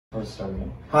Where's the start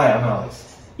again? Hi, I'm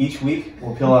Alex. Each week,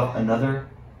 we'll peel off another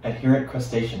adherent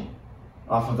crustacean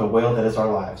off of the whale that is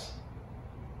our lives.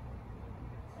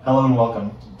 Hello and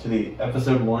welcome to the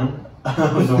episode 1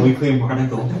 of the Weekly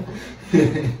Barnacle.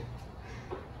 This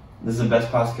is the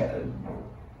best podcast.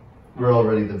 We're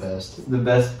already the best. The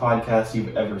best podcast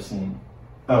you've ever seen.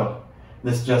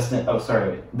 This is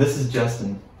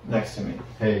Justin next to me.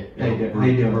 Hey, How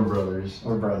you doing? We're brothers.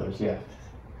 We're brothers, yeah.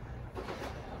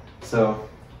 So,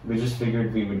 we just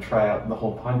figured we would try out the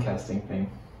whole podcasting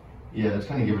thing. Yeah, let's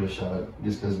kind of give it a shot,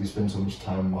 just because we spend so much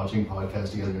time watching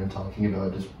podcasts together and talking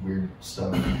about just weird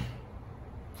stuff.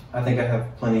 I think I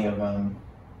have plenty of,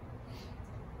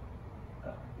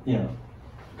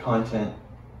 content.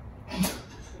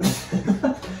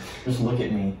 Just look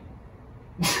at me.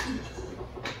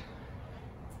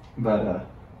 But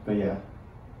yeah.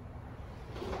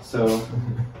 So,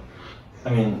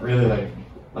 I mean, really,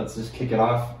 let's just kick it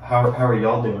off. How are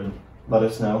y'all doing? Let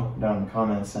us know down in the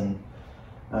comments, and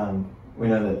we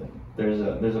know that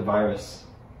there's a virus,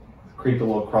 creepy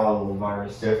little crawly little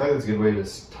virus. Yeah, I think that's a good way to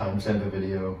timestamp a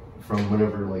video from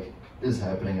whatever is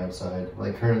happening outside.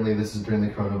 Like currently, this is during the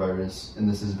coronavirus, and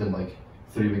this has been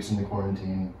 3 weeks into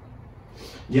quarantine.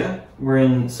 Yeah, we're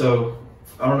in. So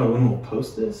I don't know when we'll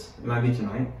post this. It might be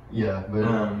tonight. Yeah,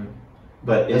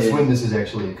 but that's when this is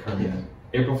actually occurring.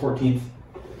 Yeah, April 14th.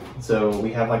 So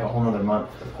we have a whole nother month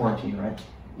of quarantine, right?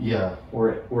 Yeah.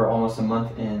 We're almost a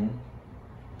month in.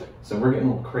 So we're getting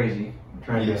a little crazy. We're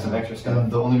trying to do some extra stuff.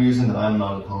 And the only reason that I'm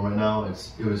not at home right now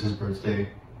is it was his birthday,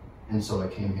 and so I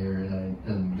came here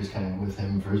and just kind of with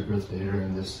him for his birthday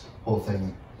during this whole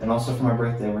thing. And also for my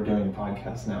birthday, we're doing a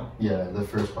podcast now. Yeah, the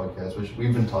first podcast, which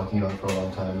we've been talking about for a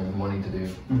long time and wanting to do.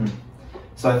 Mm-hmm.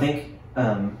 So I think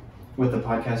with the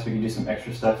podcast, we could do some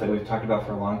extra stuff that we've talked about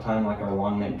for a long time, like our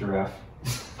long-necked giraffe.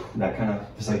 That kind of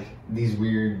just these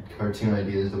weird cartoon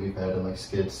ideas that we've had and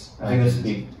skits. I think this would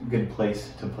be a good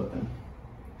place to put them.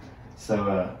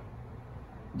 So,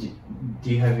 do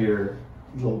you have your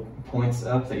little points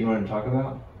up that you want to talk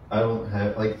about? I don't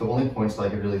have the only points that I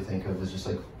could really think of is just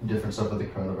different stuff with the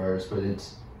coronavirus, but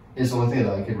it's the only thing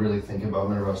that I could really think about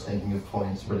whenever I was thinking of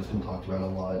points. But it's been talked about a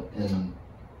lot, and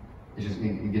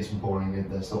it gets boring if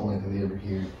that's the only thing they ever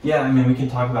hear. Yeah, I mean, we can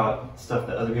talk about stuff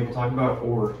that other people talk about,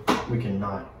 or we can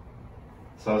not.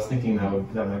 So I was thinking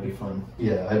that might be fun.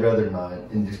 Yeah, I'd rather not,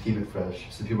 and just keep it fresh,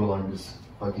 so people aren't just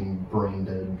fucking brain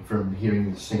dead from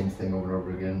hearing the same thing over and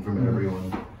over again from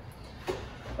everyone.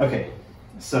 Okay,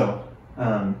 so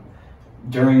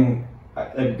during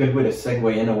a good way to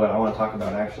segue into what I want to talk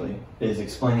about actually is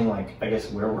explaining I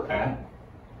guess where we're at,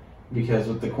 because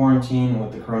with the quarantine,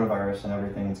 with the coronavirus and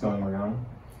everything that's going around,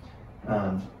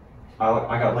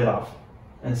 I got laid off,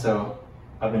 and so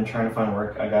I've been trying to find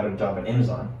work. I got a job at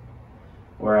Amazon,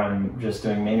 where I'm just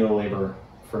doing manual labor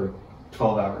for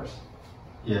 12 hours.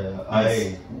 Yeah,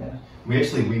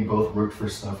 we both worked for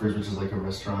Snuffers, which is a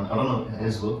restaurant. I don't know,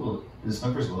 is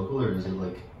Snuffers local, or is it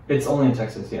It's only in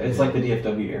Texas, yeah. It's the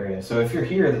DFW area. So if you're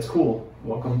here, that's cool.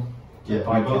 Welcome. Yeah,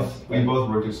 we both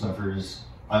worked at Snuffers.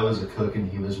 I was a cook, and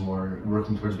he was more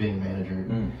working towards being a manager.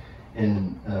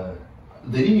 And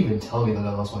they didn't even tell me that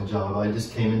I lost my job. I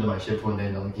just came into my shift one day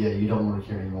and they're like, yeah, you don't work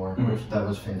here anymore. That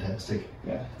was fantastic.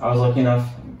 Yeah, I was lucky enough.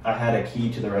 I had a key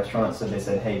to the restaurant, so they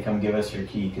said, hey, come give us your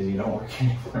key because you don't work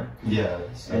here anymore. Yeah.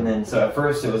 And then, so at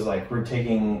first it was we're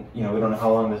taking, we don't know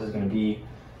how long this is going to be.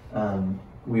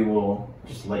 We will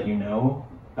just let you know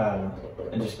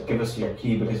and just give us your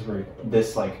key because we're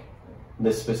this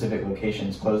specific location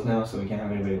is closed now, so we can't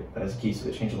have anybody that has a key, so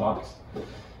they change the locks.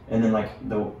 And then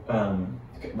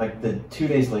the 2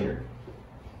 days later,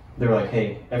 they were like,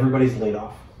 hey, everybody's laid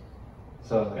off.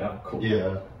 So I was like, oh, cool.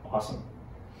 Yeah. Awesome.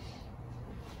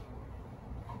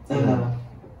 And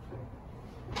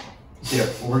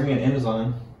working at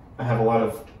Amazon, I have a lot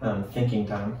of thinking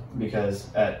time because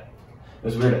it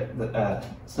was weird at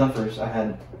Snuffers, I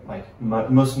had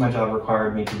most of my job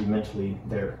required me to be mentally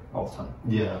there all the time.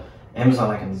 Yeah.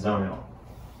 Amazon, I can zone out.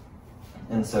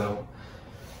 And so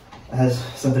it has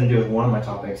something to do with one of my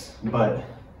topics, but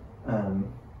I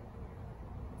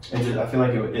feel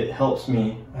like it helps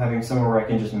me having somewhere where I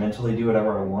can just mentally do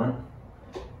whatever I want.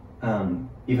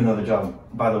 Even though the job,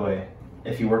 by the way,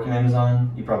 if you work in Amazon,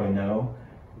 you probably know,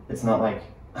 it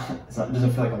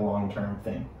doesn't feel like a long-term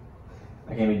thing.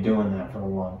 I can be doing that for a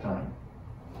long time.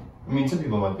 I mean, some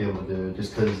people might be able to do it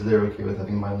just because they're okay with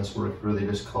having mindless work where they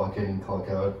just clock in and clock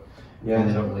out. Yeah. And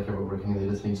they don't really care about working, they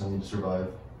just need something to survive.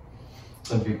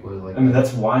 Some people are like... I mean,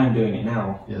 that's why I'm doing it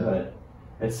now. Yeah. But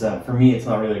it's for me, it's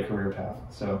not really a career path.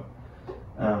 So,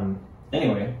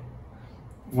 anyway,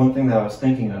 one thing that I was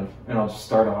thinking of, and I'll just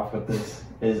start off with this,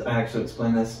 is I actually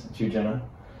explained this to Jenna,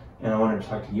 and I wanted to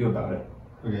talk to you about it.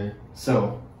 Okay.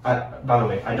 So, by the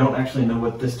way, I don't actually know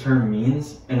what this term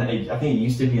means, and I think it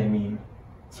used to be a meme,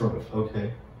 sort of.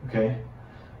 Okay. Okay?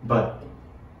 But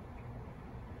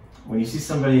when you see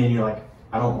somebody and you're like,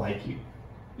 I don't like you,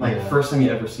 like Yeah. first time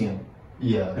you ever see them,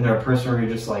 Yeah. and they're a person where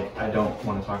you're just like, I don't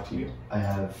want to talk to you. I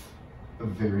have a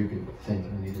very good thing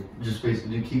that I need to just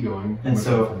basically keep going. And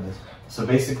so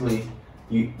basically,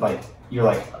 you're like,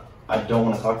 I don't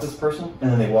want to talk to this person,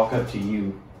 and then they walk up to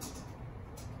you,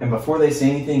 and before they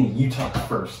say anything, you talk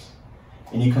first,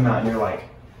 and you come out and you're like,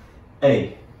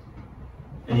 hey,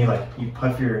 and you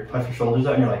puff your shoulders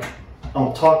out, and you're like, I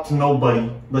don't talk to nobody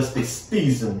unless they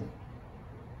steezing.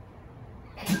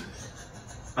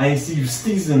 I ain't see you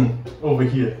steezing over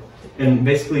here. And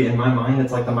basically, in my mind,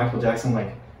 it's like the Michael Jackson,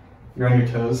 like, you're on your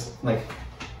toes, like,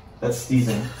 that's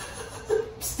steezing.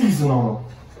 Steezing on them.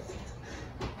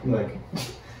 You're like,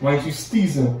 why ain't you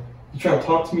steezing? You trying to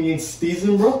talk to me, you ain't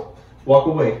steezing, bro? Walk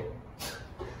away.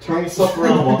 Turn yourself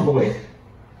around and walk away.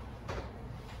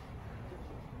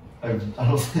 I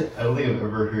don't think I've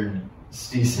ever heard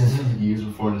steezing used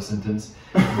before in a sentence.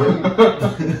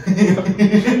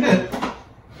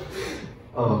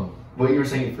 What you were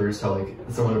saying at first, how like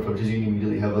someone approaches you and you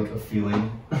immediately have like a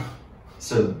feeling.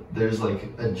 So there's like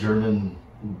a German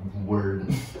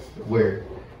word where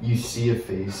you see a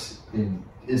face, and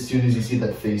as soon as you see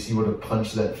that face, you want to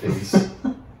punch that face.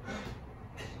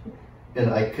 And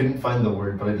I couldn't find the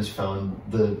word, but I just found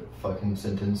the fucking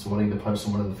sentence, wanting to punch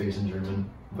someone in the face in German.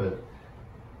 But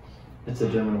it's a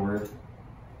German word.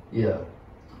 Yeah.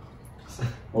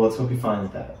 Well, let's hope you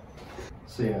find that.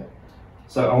 So yeah.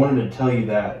 So I wanted to tell you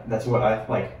that. That's what I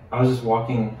like. I was just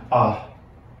walking.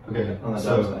 Okay. On the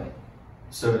website.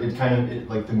 So it kind of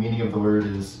like the meaning of the word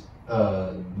is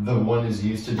the one is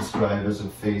used to describe as a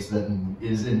face that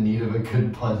is in need of a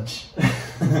good punch.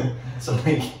 So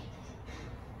like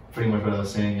pretty much what I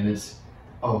was saying, and it's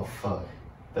fuck,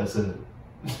 that's a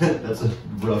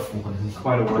rough one.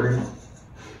 Quite a word.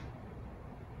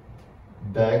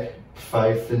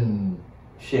 Backpfeifen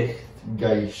Schicht.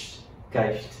 Geist.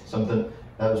 Something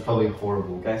that was probably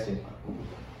horrible. Geistig.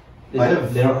 They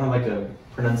don't have like a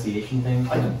pronunciation thing.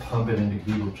 I can pump it into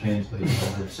Google Translate and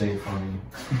have it say it for me.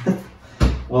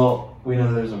 Well, we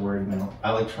know there's a word now.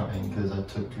 I like trying because I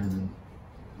took German.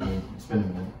 It's been a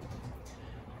minute.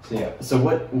 So yeah. So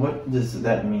what does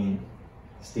that mean?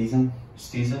 Steezen?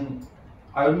 Steezen?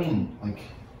 I would mean like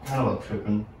kind of like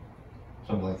tripping,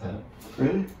 something like that.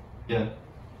 Really? Yeah.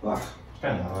 Wow. That's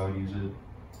kind of how I would use it.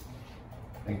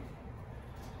 Like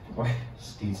what?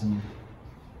 Steezen.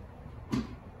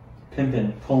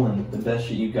 Pimpin', pulling, the best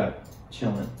shit you got,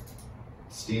 chilling.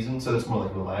 Steezen, so that's more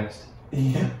like relaxed.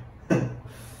 Yeah.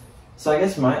 So I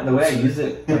guess the way I use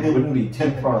it wouldn't be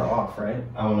too far off, right?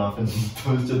 I went off and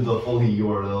posted the whole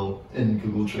URL in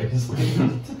Google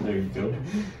Translate. There you go.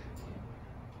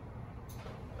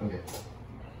 Okay.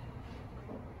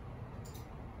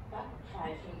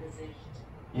 Backpfeifengesicht.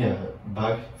 Yeah,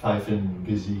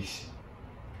 Backpfeifengesicht.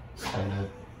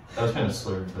 That was kind of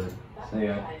slurred, but. So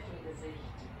yeah.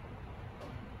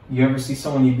 You ever see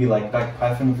someone you'd be like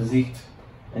Backpfeifengesicht,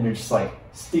 and you're just like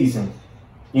steezing.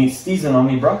 You ain't steezing on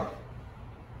me, bro.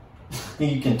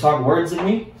 Think you can talk words at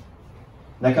me?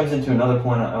 That comes into another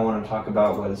point I want to talk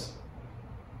about was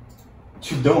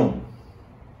Chudum.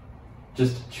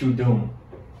 Just Chudum.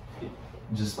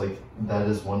 Just like that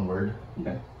is one word.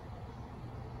 Okay.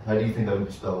 How do you think that would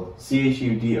be spelled?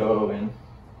 Chudon.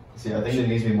 See, I think there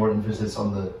needs to be more emphasis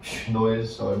on the sh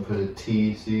noise, so I would put a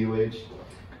T C U H.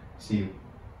 C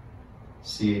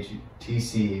C H U T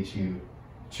C H U.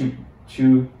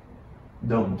 Chudum.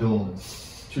 Dum.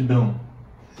 Chudum.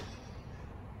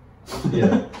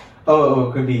 Yeah. Oh,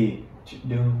 it could be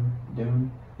Chudum.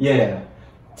 Yeah.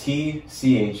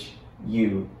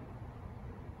 TCHUDEWN.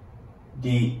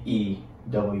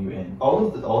 All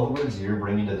the words you're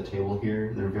bringing to the table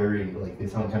here, they're very like they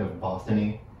sound kind of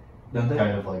Boston-y, Don't they?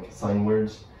 kind of like slang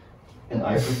words. And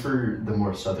I prefer the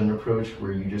more southern approach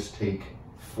where you just take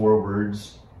 4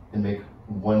 words and make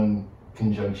one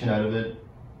conjunction out of it.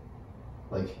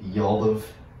 Like y'all have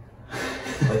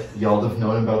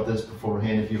known about this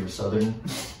beforehand if you were southern.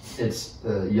 It's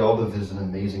y'all have is an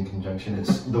amazing conjunction.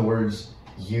 It's the words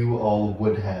you all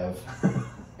would have,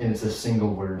 and it's a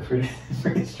single word. Pretty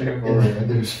straightforward. And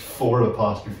there's 4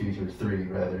 apostrophes, or 3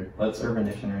 rather. Let's Urban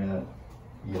Dictionary that.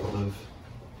 Y'all have.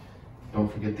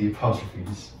 Don't forget the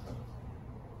apostrophes.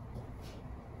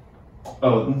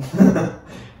 Oh,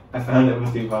 I found it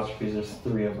with the apostrophes. There's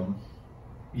 3 of them.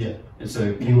 Yeah, it's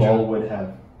a You all would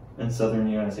have. In southern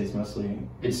United States, mostly.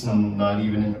 It's not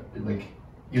even like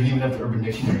you don't even have to Urban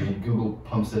Dictionary. Google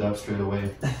pumps it up straight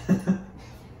away.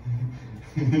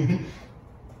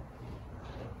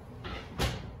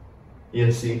 Yeah,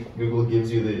 see, Google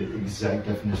gives you the exact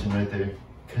definition right there.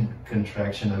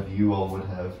 Contraction of you all would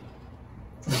have.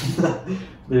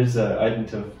 There's a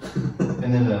adjective.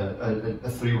 And then a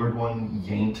 3-word one,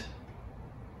 yaint.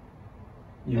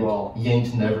 You all.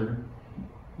 Yaint never.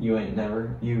 You ain't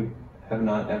never. You have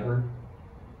not ever.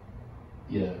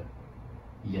 Yeah.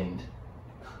 Yaint.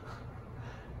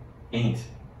 Ain't.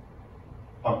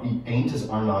 Ain't is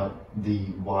are not. The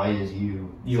Y is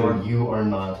you. You are. You are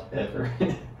not. Ever.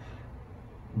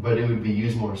 But it would be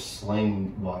used more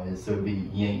slang wise, so it would be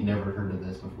you ain't never heard of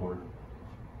this before.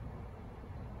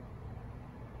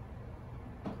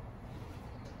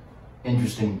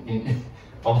 Interesting,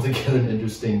 altogether an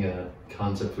interesting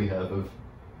concept we have of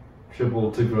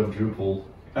triple to quadruple.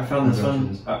 I found this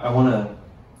one. I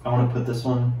wanna put this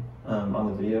one on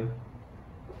the video.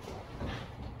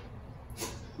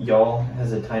 Y'all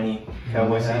has a tiny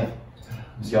cowboy hat.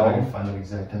 Y'all, I can find the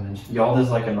exact image. Y'all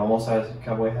is like a normal sized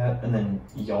cowboy hat, and then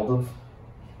Yaldiv,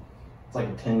 it's like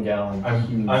a 10-gallon.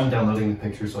 I'm downloading the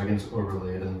picture so I can just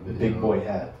overlay it in the video. Big boy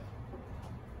hat.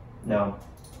 Now,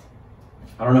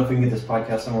 I don't know if we can get this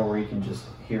podcast somewhere where you can just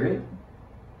hear it.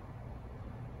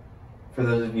 For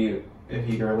those of you, if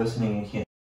you are listening and can't.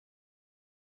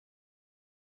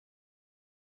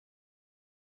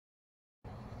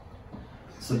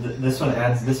 So this one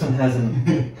has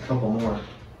a couple more.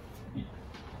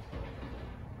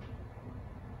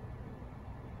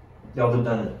 Y'all have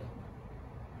done it.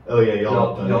 Oh yeah,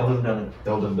 y'all have done it.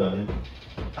 Y'all have done it.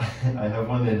 I have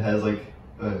one that has like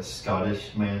a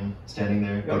Scottish man standing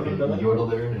there, like a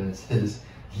yodeler, and it says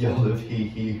 "Y'all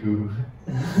he who."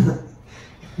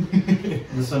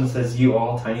 This one says "You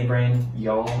all tiny brain,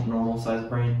 y'all normal size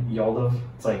brain, Yaldiv."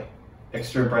 It's like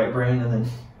extra bright brain, and then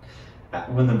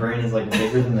when the brain is like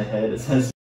bigger than the head, it says.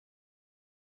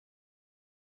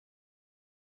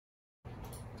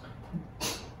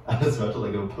 I was about to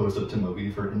like go post up to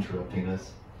Moby for interrupting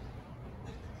us.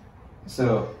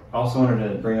 So, I also wanted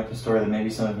to bring up a story that maybe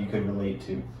some of you could relate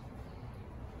to.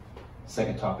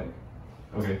 Second topic.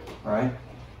 Okay. Alright?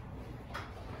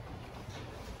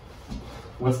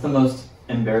 What's the most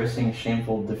embarrassing,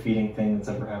 shameful, defeating thing that's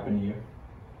ever happened to you?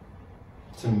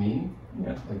 To me?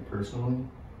 Yeah. Like personally?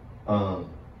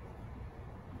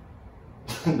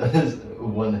 That is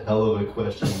one hell of a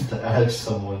question to ask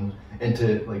someone and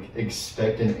to like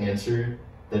expect an answer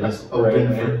that is open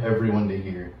for everyone to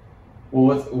hear.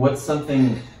 Well, what's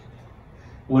something?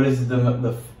 What is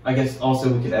the? I guess also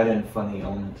we could add in funny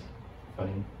element.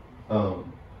 Funny.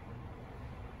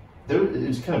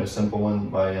 It's kind of a simple one.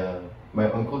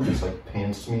 My uncle just like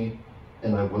pantsed me,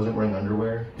 and I wasn't wearing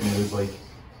underwear, and it was like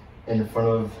in front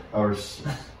of our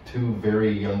 2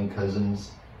 very young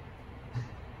cousins.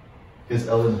 Because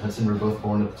Ella and Hudson were both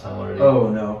born at the time already. Oh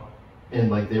no. And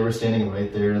like they were standing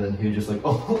right there, and then he was just like,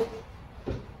 "Oh."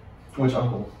 Which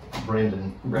uncle?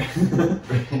 Brandon.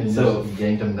 And so just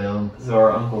yanked him down. So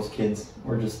our uncle's kids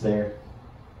were just there.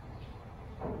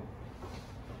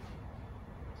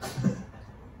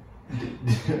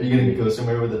 Are you gonna go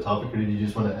somewhere with the topic, or did you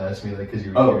just want to ask me like because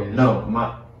you were curious?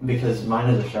 No, because mine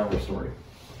is a shower story.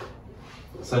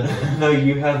 So no,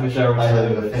 you have a shower story. I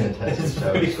have a fantastic it's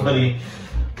shower pretty story. funny.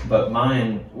 But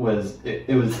mine was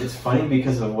it's funny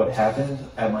because of what happened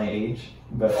at my age,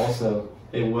 but also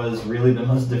it was really the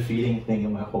most defeating thing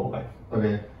in my whole life.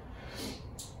 Okay.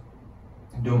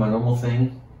 Doing my normal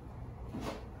thing,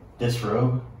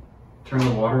 disrobe, turn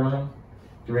the water on,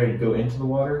 get ready to go into the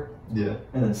water, Yeah.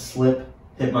 and then slip,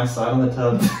 hit my side on the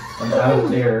tub, I'm out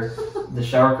of air, the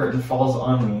shower curtain falls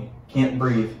on me, can't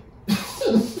breathe,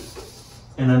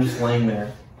 and I'm just laying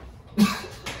there.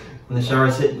 And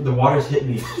the water's hit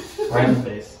me right in the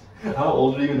face. How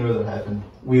old are you when that happened?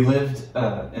 We lived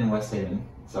in West Haven,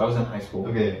 so I was in high school.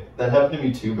 Okay, that happened to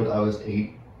me too, but I was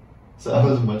 8, so I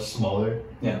was much smaller.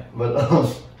 Yeah. But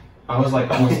I was like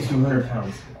almost 200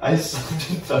 pounds. I slipped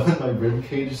and fell and my rib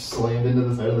cage slammed into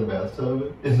the side of the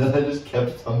bathtub, and then I just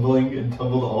kept tumbling and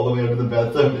tumbled all the way under the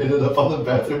bathtub, and ended up on the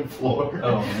bathroom floor.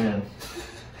 Oh man.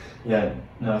 Yeah.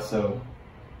 No,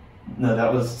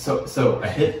 that was so I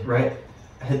hit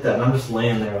that, and I'm just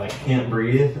laying there like can't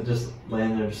breathe, just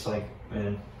laying there just like,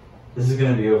 man, this is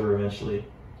gonna be over eventually,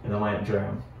 and I might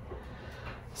drown.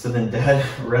 So then Dad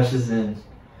rushes in,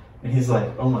 and he's like,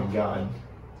 oh my God.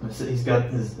 He's got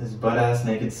his butt-ass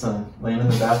naked son laying in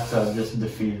the bathtub just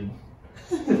defeated.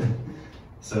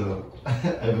 So, I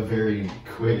have a very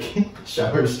quick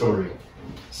shower story.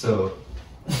 So,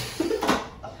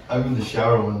 I'm in the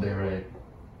shower one day, right?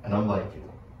 And I'm like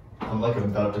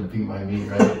about to beat my meat,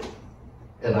 right?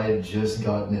 And I had just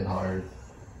gotten it hard.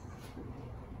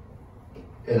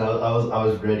 And I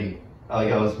was ready.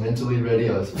 Like I was mentally ready,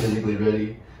 I was physically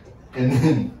ready, and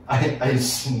then I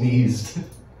sneezed,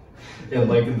 and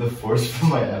like the force from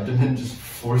my abdomen just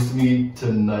forced me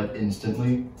to nut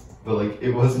instantly, but like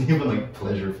it wasn't even like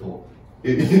pleasurable.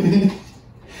 It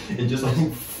just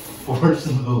like forced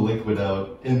the liquid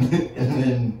out, and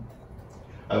then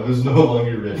I was no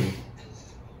longer ready.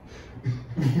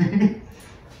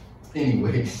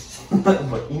 Anyways,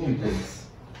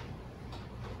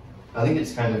 I think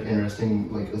it's kind of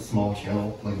interesting, like a small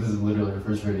channel, like this is literally our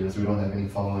first video, so we don't have any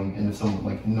following, and if someone,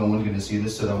 like no one's gonna see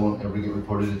this, so that won't ever get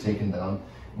reported and taken down.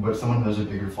 But if someone has a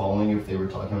bigger following, if they were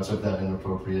talking about stuff that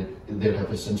inappropriate, they'd have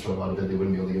to censor a lot of it, they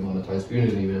wouldn't be able to get monetized. We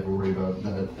didn't even have to worry about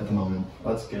that at the moment.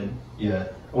 That's good. Yeah.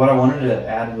 What I wanted to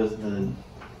add was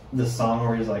the song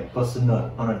where he's like, bust a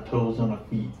nut on her toes, on her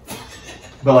feet.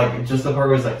 But like, just the part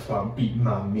where he's like, so I'm beating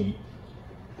my meat.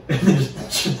 And then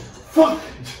just fuck!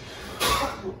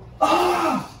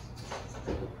 Ah!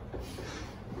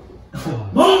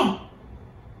 Mom!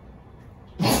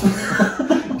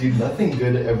 Dude, nothing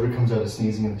good ever comes out of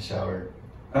sneezing in the shower.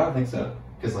 I don't think so.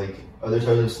 Because like, other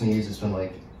times I've sneezed, it's been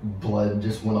like, blood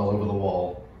just went all over the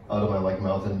wall, out of my like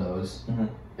mouth and nose. Mm-hmm.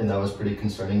 And that was pretty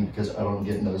concerning because I don't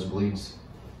get nosebleeds.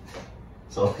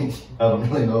 So like, I don't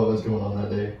really know what was going on that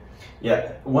day.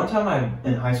 Yeah, one time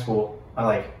in high school,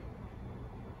 I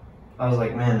was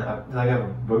like, man, did I have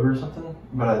a booger or something?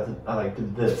 But I like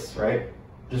did this, right?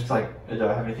 Just like, do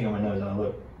I have anything on my nose? And I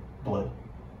look, blood.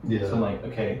 Yeah. So I'm like,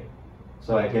 okay.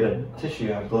 So I get a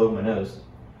tissue, I blow my nose.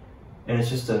 And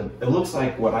it's just it looks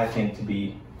like what I think to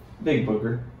be big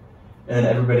booger. And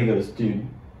then everybody goes, dude,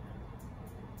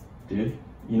 you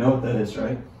know what that is,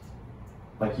 right?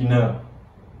 Like, you know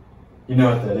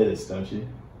what that is, don't you?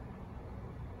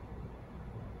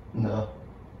 No.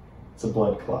 It's a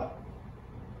blood clot.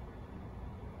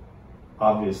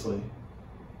 Obviously.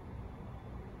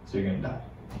 So you're gonna die.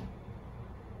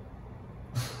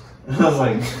 And I was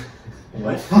like,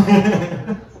 what?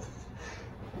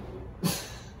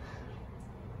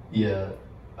 Yeah.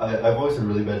 I've always had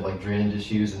really bad like drainage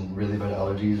issues and really bad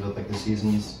allergies with like the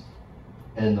seasons.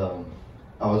 And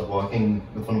I was walking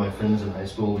with one of my friends in high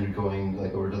school. We were going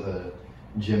like over to the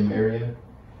gym area,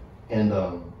 and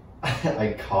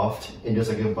I coughed and just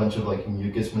like a bunch of like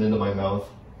mucus went into my mouth,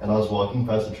 and I was walking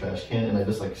past a trash can and I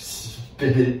just like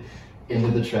spit it into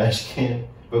the trash can,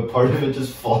 but part of it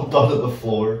just flopped onto the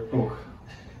floor. Ooh.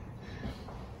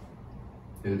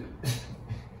 Dude.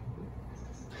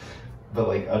 But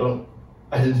like I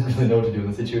didn't really know what to do in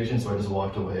the situation, so I just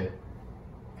walked away.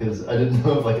 Because I didn't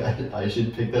know if like I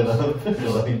should pick that up or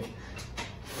like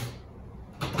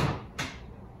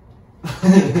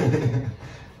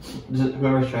Just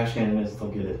whoever's trash can it is, they'll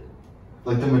get it.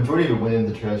 Like the majority of it went in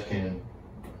the trash can.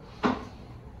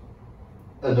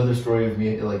 Another story of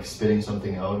me like spitting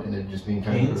something out and it just being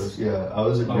kind of gross. Yeah, I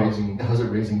was at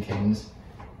Raising Cane's,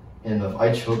 and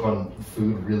I choke on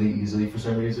food really easily for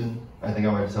some reason. I think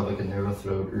I might just have like a narrow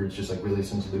throat, or it's just like really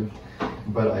sensitive.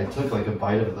 But I took like a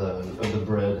bite of the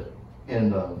bread,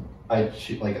 and I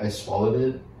swallowed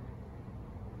it,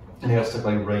 and it got stuck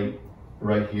like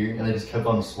right here, and I just kept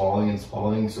on swallowing and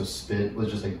swallowing, so spit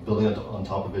was just like building up on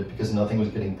top of it because nothing was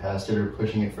getting past it or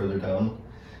pushing it further down.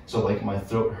 So like my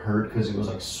throat hurt because it was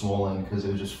like swollen because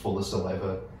it was just full of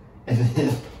saliva, and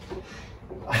then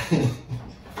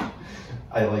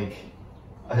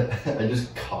I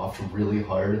just coughed really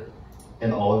hard,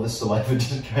 and all of the saliva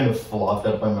just kind of flopped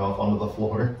out of my mouth onto the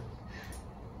floor.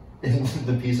 And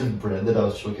the piece of bread that I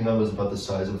was choking on was about the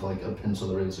size of like a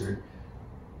pencil eraser.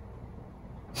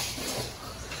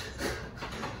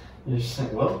 You're just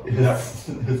like, well, It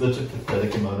was such a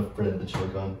pathetic amount of bread to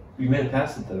choke on. you made it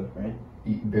past it though, right?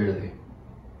 Barely.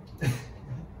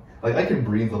 Like I could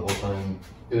breathe the whole time.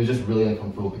 It was just really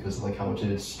uncomfortable because of like how much it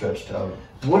had stretched out.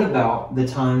 What about the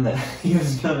time that he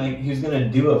was gonna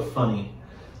do a funny,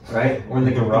 right? We're in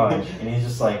the garage, and he's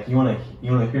just like, you wanna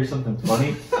hear something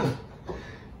funny?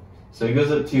 So he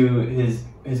goes up to his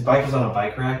bike is on a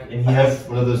bike rack, and he has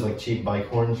one of those like cheap bike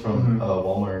horns from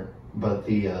Walmart, but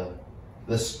the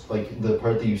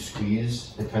part that you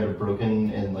squeeze had kind of broken,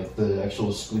 and like the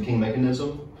actual squeaking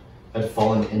mechanism had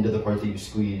fallen into the part that you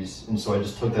squeeze, and so I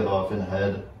just took that off and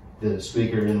had the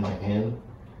squeaker in my hand,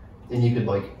 and you could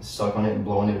like suck on it and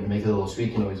blow on it and make the little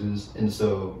squeaky noises. And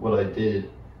so what I did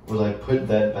was I put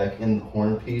that back in the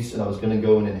horn piece, and I was gonna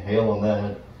go and inhale on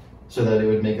that so that it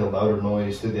would make a louder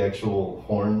noise through the actual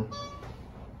horn.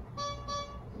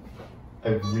 I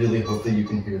really hope that you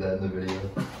can hear that in the video.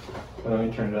 Let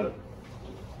me turn it up.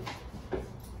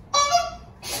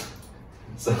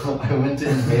 So I went to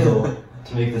inhale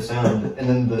to make the sound, and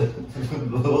then the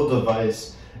little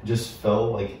device just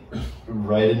fell like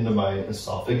right into my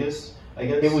esophagus, I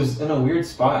guess. It was in a weird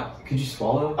spot. Could you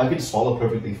swallow? I could swallow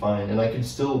perfectly fine, and I could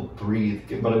still breathe,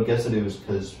 but I guess that it was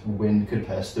because wind could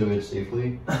pass through it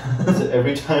safely. So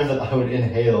every time that I would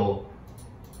inhale,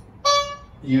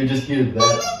 you would just hear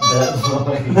that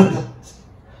noise.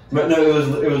 But no,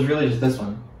 it was really just this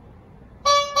one.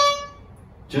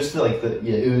 Just like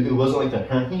it wasn't like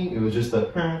the it was just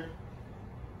the.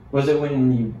 Was it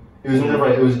when you? It was whenever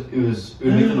it would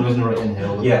make the noise whenever I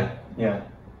inhaled. Yeah, yeah.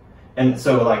 And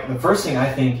so like the first thing I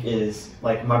think is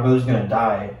like my brother's gonna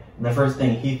die, and the first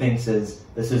thing he thinks is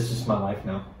this is just my life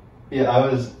now. Yeah, I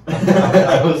was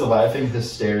I was laughing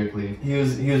hysterically. He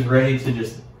was ready to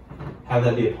just have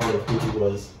that be a part of who he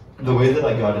was. The way that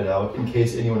I got it out, in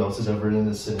case anyone else is ever in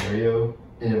this scenario,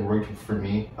 and it worked for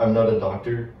me. I'm not a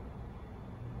doctor,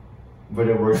 but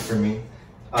it worked for me.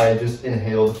 I just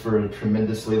inhaled for a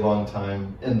tremendously long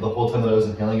time, and the whole time that I was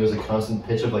inhaling, it was a constant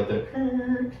pitch of like the.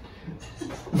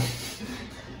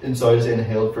 And so I just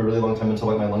inhaled for a really long time until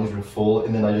like my lungs were full,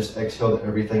 and then I just exhaled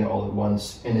everything all at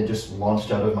once, and it just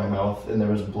launched out of my mouth, and there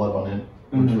was blood on it,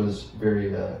 which was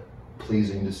very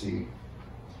pleasing to see.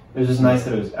 It was just nice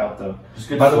that it was out though. Just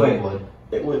good. By the way, blood.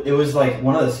 It was like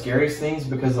one of the scariest things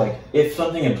because like if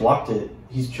something had blocked it,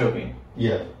 he's choking.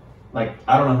 Yeah. Like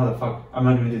I don't know how the fuck I'm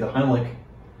not gonna do the Heimlich,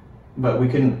 but we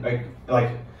couldn't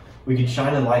like we could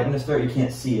shine a light in his throat. You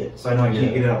can't see it, so I know I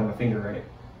can't get it out of my finger right.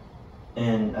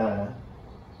 And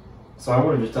so I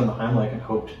would have just done the Heimlich and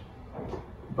hoped,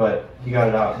 but he got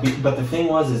it out. But the thing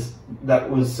is that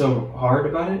was so hard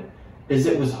about it is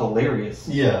it was hilarious.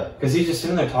 Yeah. Because he's just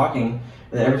sitting there talking,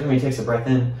 and then every time he takes a breath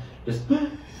in,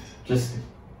 just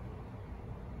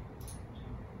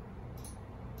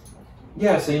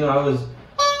yeah. So I was.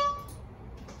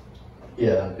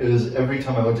 Yeah, it was every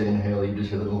time I went to inhale, you just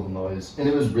hear the little noise, and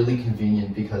it was really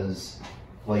convenient because,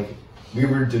 like, we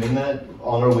were doing that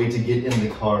on our way to get in the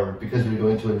car because we were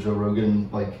going to a Joe Rogan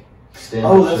stand.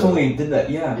 Oh, that's show. when we did that.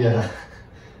 Yeah. Yeah.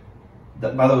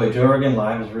 By the way, Joe Rogan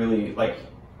Live is really like.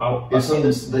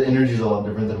 The energy is a lot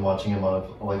different than watching him on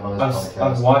his podcast.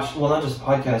 I've watched not just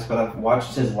podcasts, but I've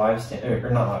watched his live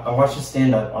I watched his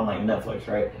stand up on like Netflix,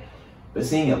 right? But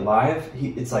seeing it live,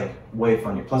 it's like way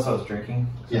funny. Plus, I was drinking,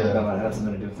 so yeah, that had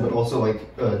something to do with it. But also,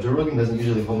 like Joe Rogan doesn't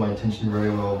usually hold my attention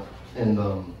very well, and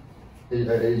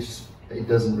it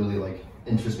doesn't really like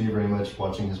interest me very much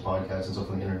watching his podcast and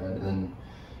stuff on the internet, and then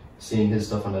seeing his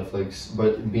stuff on Netflix.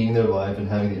 But being there live and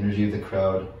having the energy of the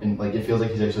crowd, and like it feels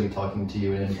like he's actually talking to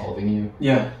you and involving you.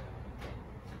 Yeah.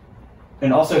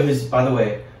 And also by the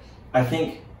way, I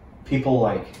think people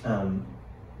like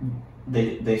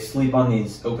they sleep on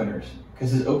these openers.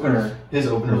 Because his opener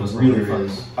was really fun.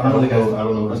 I don't know the guy's name. I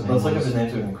don't know what his name Let's look is. up his name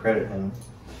so we can credit him.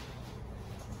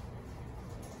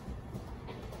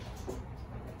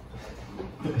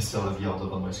 I still have yelled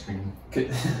up on my screen.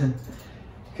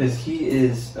 Because he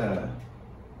is. Oh,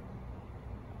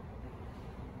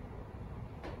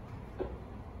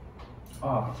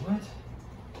 what?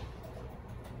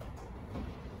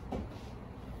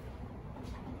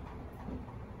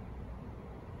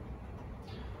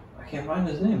 I can't find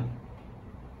his name.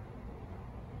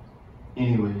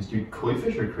 Anyways, dude, koi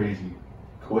fish are crazy.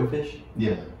 Koi fish?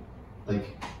 Yeah.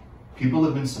 Like, people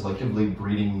have been selectively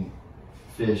breeding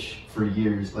fish for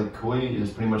years. Like, koi is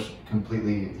pretty much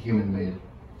completely human-made.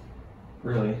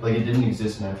 Really? Like, it didn't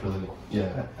exist naturally.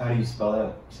 Yeah. How do you spell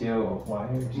that? C-O-Y?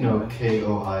 No,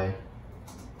 K-O-I.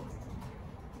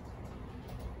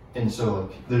 And so,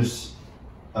 like, there's,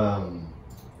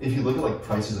 if you look at, like,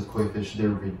 prices of koi fish, they're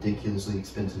ridiculously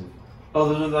expensive. Oh,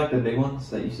 those are like the big ones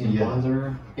that you see in ponds or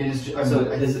whatever? It is.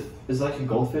 Is it like a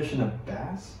goldfish and a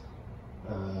bass?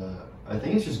 I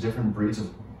think it's just different breeds of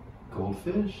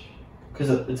goldfish. Because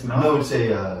it's mouth. No, it's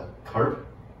a carp.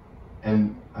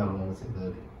 And I don't know how to say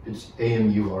that. It's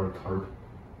A-M-U-R, carp.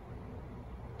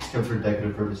 It's kept for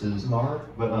decorative purposes. Mar?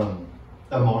 But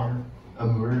amur,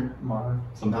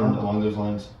 something along those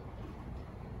lines.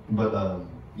 But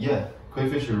yeah, koi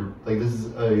fish are like, this is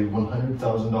a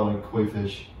 $100,000 koi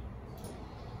fish.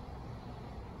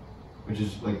 Which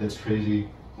is like, that's crazy.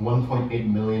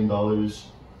 $1.8 million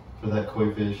for that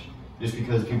koi fish, just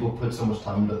because people put so much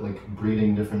time into like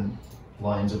breeding different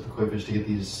lines of the koi fish to get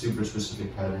these super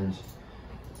specific patterns.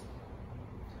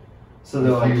 So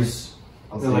they're like,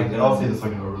 I'll say this, I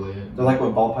can overlay it. They're like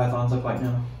what ball pythons look like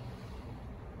now.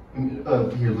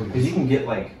 Here, look at Because this. you can get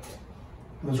like,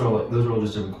 Those are all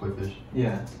just different koi fish.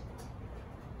 yeah.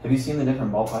 Have you seen the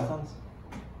different ball pythons?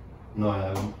 No, I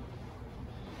haven't.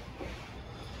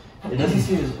 It doesn't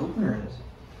see his opener is.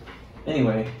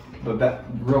 Anyway, but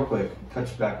real quick,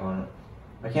 touch back on it.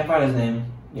 I can't find his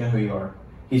name. You know who you are.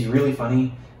 He's really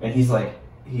funny, and he's like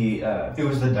It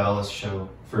was the Dallas show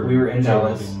for. We were in Joe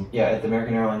Dallas, Rogan. yeah, at the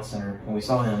American Airlines Center, and we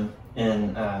saw him,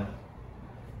 and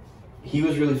he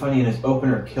was really funny, and his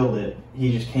opener killed it.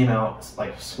 He just came out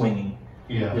like swinging,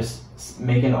 Yeah. just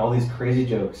making all these crazy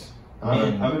jokes.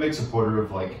 I'm a big supporter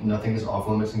of like nothing is off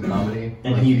limits in comedy.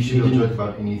 And like, he you should didn't- joke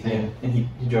about anything. And he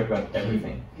joked about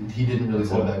everything. He didn't really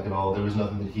hold Cool. back at all. There was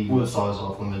nothing that he Well, saw as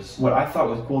off limits. What I thought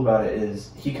was cool about it is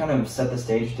he kind of set the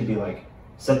stage to be like,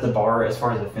 set the bar as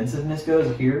far as offensiveness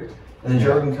goes here, and then Joe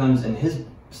Yeah. Rogan comes and his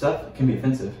stuff can be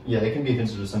offensive. Yeah, it can be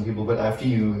offensive to some people, but after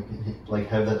you like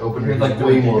have that opener, You're, like, the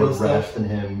way more ridiculous rash stuff. than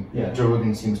him. Yeah. Joe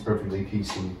Rogan seems perfectly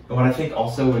PC. And what I think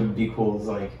also would be cool is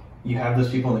like, you have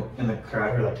those people in the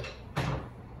crowd who are like,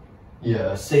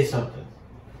 Yeah. say something.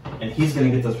 And he's going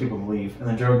to get those people to leave. And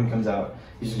then Joe Rogan comes out.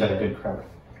 He's just got a good crowd.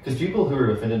 Because people who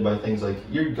are offended by things like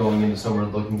you're going into somewhere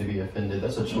looking to be offended,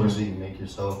 that's a choice that you make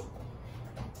yourself.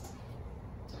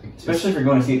 Like, Especially if you're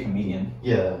going to see a comedian.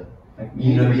 yeah, Like,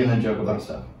 You you know need to they're be- going to joke about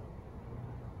stuff.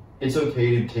 it's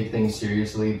okay to take things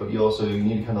seriously, but you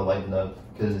need to kind of lighten up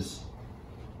because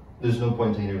there's no point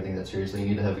in taking everything that seriously. You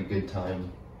need to have a good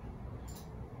time.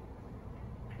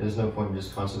 There's no point in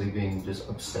just constantly being just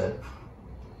upset.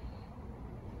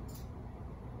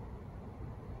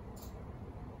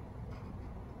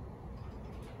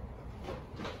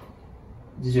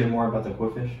 Did you have more about the koi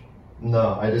fish?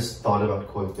 No, I just thought about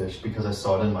koi fish because I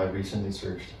saw it in my recently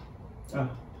searched. Oh.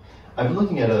 I've been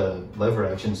looking at lever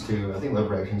actions too. I think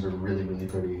lever actions are really, really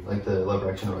pretty. Like the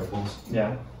lever action rifles.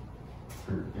 Yeah.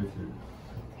 For if you're,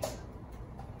 I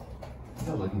think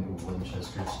I was looking at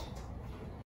Winchesters.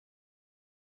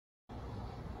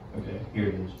 Okay, here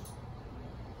it is.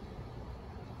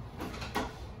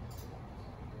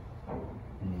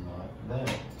 Not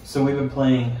that. So we've been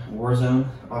playing Warzone,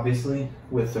 obviously,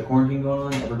 with the quarantine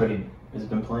going on. Everybody has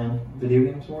been playing video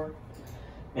games more.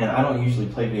 And I don't usually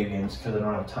play video games because I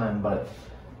don't have time, but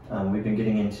we've been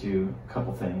getting into a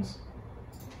couple things.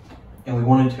 And we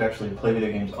wanted to actually play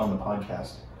video games on the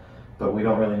podcast, but we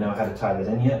don't really know how to tie that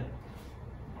in yet.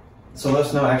 So let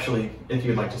us know actually if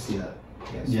you'd like to see that.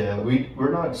 Yes. Yeah,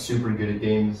 we're not super good at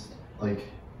games. Like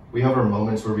we have our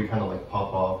moments where we kind of like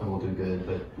pop off and we'll do good,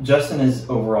 but Justin is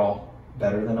overall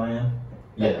better than I am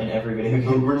Yeah. in every video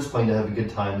game. we're just playing to have a good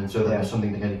time and so that Yeah. there's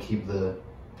something to kind of keep the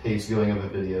pace going of a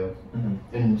video. Mhm.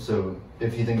 And so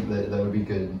if you think that would be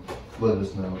good, let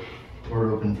us know.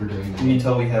 We're open for doing You that. can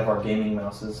tell we have our gaming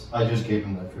mouses. I just gave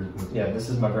him that for Yeah, this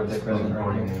is my birthday present right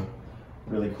recording here. now.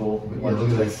 Really cool. Yeah, look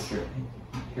at this.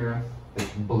 Hero.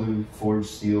 Like blue forged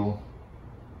steel.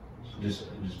 Just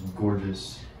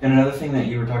gorgeous. And another thing that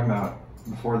you were talking about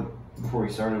before we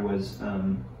started was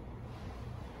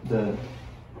the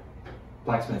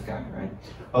blacksmith guy, right?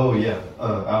 Oh yeah,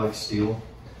 Alex Steele.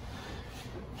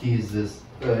 He's this.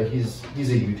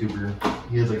 He's a YouTuber.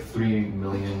 He has like 3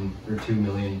 million or 2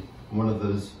 million, one of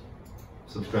those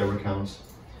subscriber counts.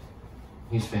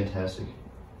 He's fantastic.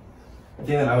 The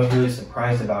thing that I was really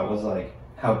surprised about was like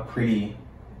how pretty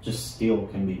just steel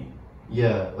can be.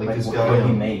 Yeah, like this what guy.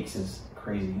 he makes is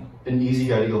crazy. An easy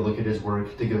guy to go look at his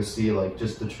work, to go see like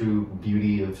just the true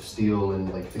beauty of steel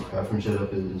and like the craftsmanship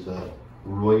of it is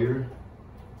Royer,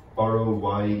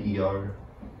 Royer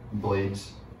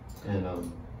blades,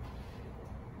 and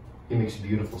he makes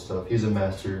beautiful stuff. He's a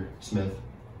master smith.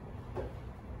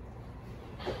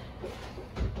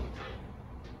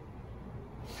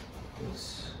 I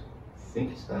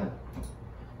think it's that.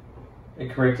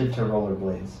 It corrected to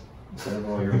rollerblades instead of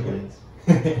rollerblades.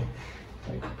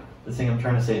 Like the thing I'm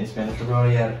trying to say in Spanish, roller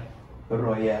blades.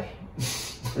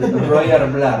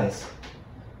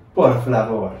 Por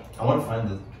favor. I want to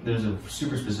find there's a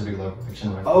super specific level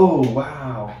action rifle. Oh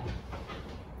wow.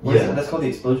 What is Yeah. it? That's called the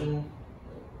explosion.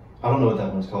 I don't know what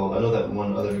that one's called. I know that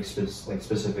one other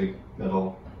specific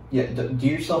metal. Yeah. Do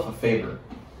yourself a favor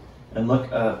and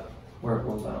look up where it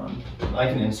was on. I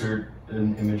can insert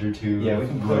an image or two. Yeah, we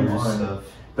can put 'em Royer's on. stuff.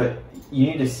 But you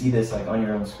need to see this like on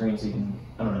your own screen so you can,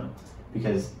 I don't know,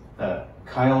 because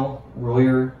Kyle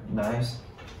Royer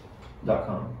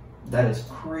Knives.com. That is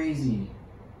crazy.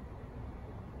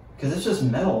 Because it's just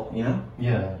metal, you know?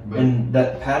 Yeah, but And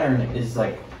that pattern is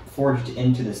like forged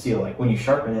into the steel. Like when you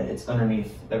sharpen it, it's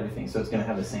underneath everything, so it's going to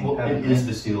have the same well, pattern. it is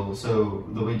the steel. So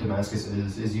the way Damascus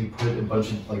is you put a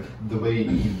bunch of like the way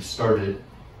you start it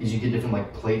is you get different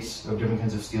like plates of different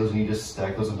kinds of steels and you just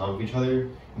stack those on top of each other.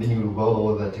 And then you would weld all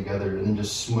of that together and then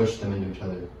just smush them into each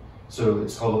other. So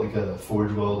it's called like a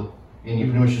forge weld. And you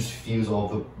pretty much just fuse all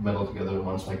the metal together at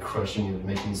once by crushing it and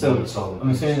making So, it solid. I'm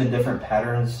assuming the different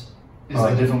patterns. It's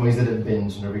like different ways that it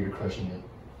bends whenever you're crushing it.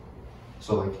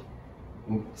 So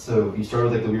so you start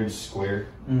with like the weird square.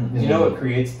 Do you know what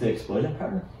creates the explosion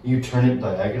pattern? You turn it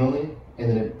diagonally, and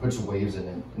then it puts waves in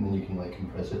it, and then you can like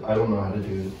compress it. I don't know how to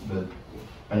do it, but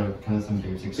I know kind of some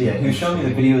basics. So yeah, he was showing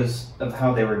me the videos of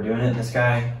how they were doing it, and this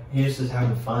guy, he just is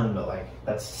having fun, but like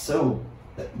that's so,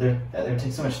 they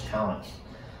take so much talent.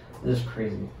 It's just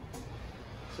crazy.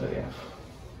 So yeah,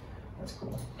 that's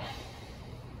cool.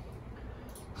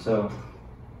 So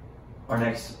our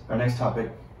next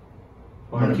topic.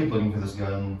 I'm gonna keep looking for this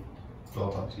gun. So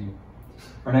I'll talk to you.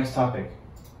 Our next topic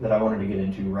that I wanted to get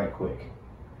into right quick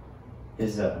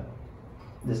is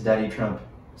this Daddy Trump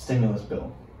stimulus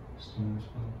bill. Stimulus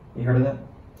bill? You heard of that?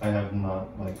 I have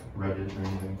not like read it or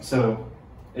anything. So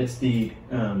it's the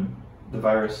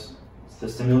virus. It's the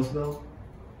stimulus bill.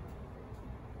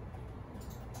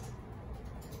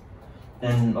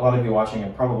 And a lot of you watching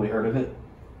have probably heard of it.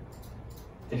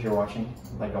 If you're watching,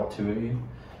 like all two of you.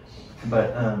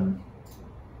 But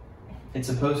it's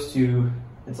supposed to,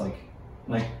 it's like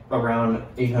around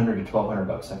 $800 to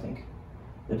 $1,200, I think,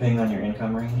 depending on your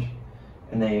income range.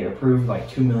 And they approved like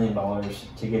 $2 million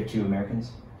to give to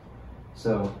Americans.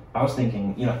 So I was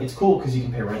thinking, you know, it's cool because you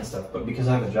can pay rent and stuff, but because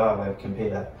I have a job, I can pay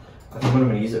that. I think what I'm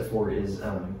going to use it for is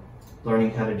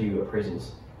learning how to do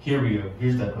appraisals. Here we go.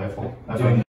 Here's that rifle.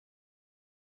 Doing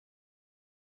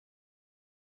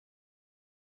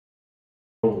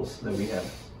rules that we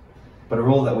have. But a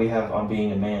rule that we have on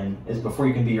being a man is before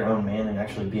you can be your own man and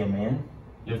actually be a man,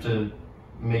 you have to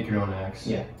make your own axe.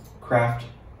 Yeah. Craft,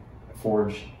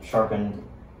 forge, sharpen,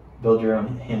 build your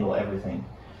own, handle everything.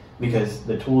 Because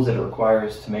the tools that it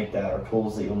requires to make that are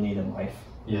tools that you'll need in life.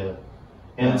 Yeah.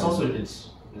 And it's also, it's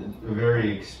a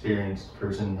very experienced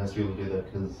person has to be able to do that,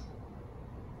 because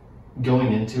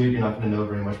going into it, you're not going to know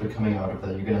very much, but coming out of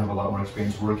that, you're going to have a lot more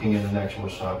experience working in an actual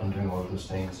shop and doing all of those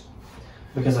things.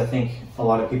 Because I think a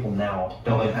lot of people now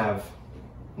don't have...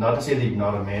 Not to say that you're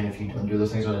not a man if you don't do those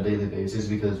things on a daily basis,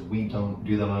 because we don't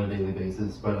do that on a daily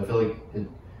basis, but I feel like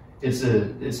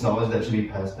it's knowledge that should be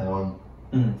passed down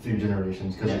through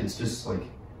generations, because it's just like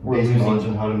basic knowledge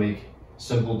on how to make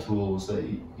simple tools that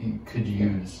you could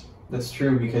use. That's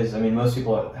true, because I mean, most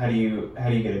people, how do you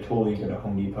get a tool? You go to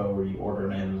Home Depot or you order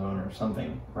on Amazon or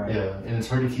something, right? Yeah, and it's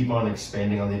hard to keep on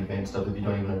expanding on the advanced stuff if you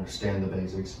don't even understand the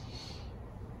basics.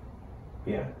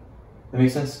 Yeah, that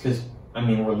makes sense, because I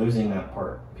mean, we're losing that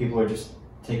part. People are just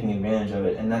taking advantage of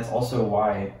it, and that's also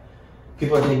why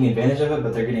people are taking advantage of it,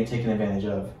 but they're getting taken advantage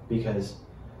of because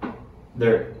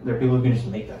they're people who can just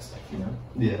make that stuff, you know?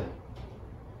 Yeah,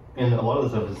 and a lot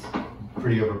of the stuff is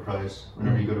pretty overpriced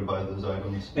whenever you go to buy those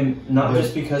items. And not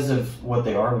just because of what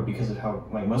they are, but because of how,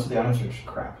 like, most of the items are just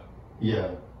crap.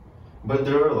 Yeah, but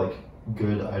there are like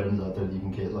good items out there that you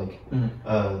can get, like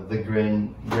the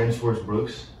Grand Swords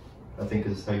Brooks, I think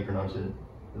is how you pronounce it.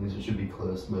 At least it should be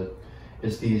close, but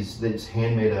it's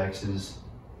handmade axes,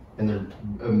 and they're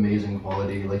amazing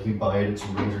quality. Like, you buy it, it's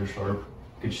razor sharp,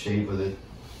 you could shave with it,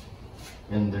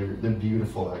 and they're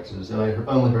beautiful axes. And I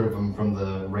only heard of them from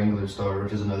the Wrangler Star,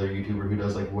 which is another YouTuber who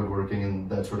does like woodworking and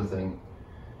that sort of thing.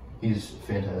 He's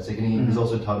fantastic, and he's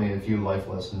also taught me a few life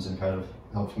lessons and kind of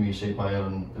helped me shape my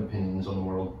own opinions on the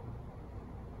world.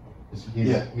 He's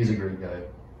a great guy.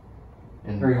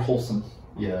 And very wholesome.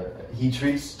 Yeah, he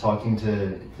treats talking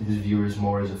to his viewers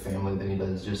more as a family than he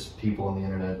does just people on the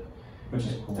internet. Which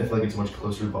is cool. I feel like it's a much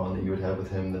closer bond that you would have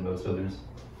with him than most others.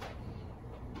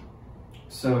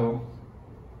 So,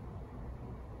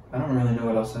 I don't really know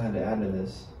what else I had to add to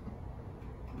this.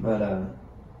 But,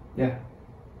 yeah.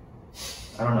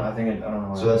 I don't know, I don't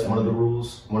know. So that's one of the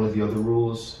rules. One of the other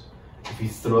rules, if you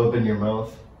throw up in your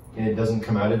mouth and it doesn't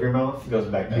come out of your mouth, it goes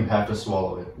back down. You have to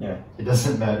swallow it. Yeah. It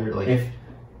doesn't matter, like,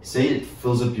 say it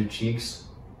fills up your cheeks,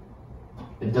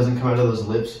 it doesn't come out of those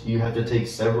lips, you have to take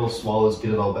several swallows,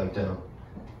 get it all back down.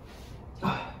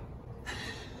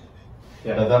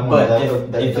 Yeah, now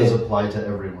that does apply to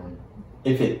everyone.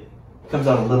 If it comes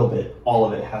out a little bit, all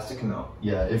of it has to come out.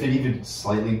 Yeah, if it even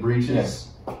slightly breaches,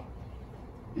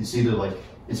 it's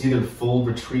either full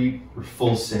retreat or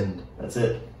full send. That's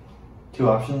it. 2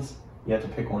 options, you have to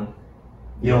pick one.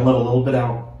 You don't let a little bit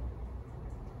out.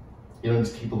 You don't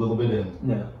just keep a little bit in.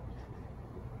 No.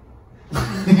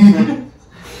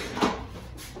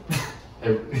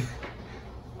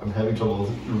 I'm having trouble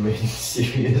remaining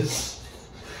serious.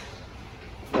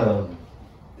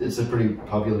 It's a pretty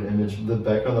popular image. The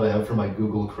background that I have for my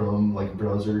Google Chrome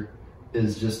browser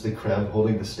is just the crab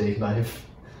holding the steak knife.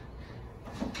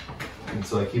 And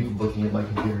so I keep looking at my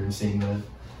computer and seeing that.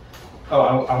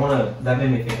 Oh, that made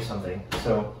me think of something.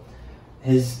 So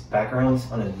his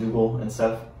backgrounds on his Google and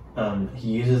stuff, he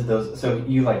uses those, so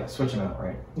you switch them out,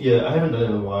 right? Yeah, I haven't done it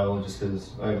in a while just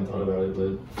because I haven't thought about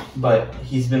it, but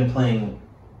he's been playing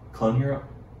Clone Hero?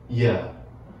 Yeah.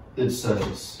 It's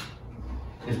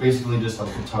It's basically just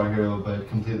like Guitar Hero, but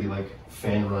completely like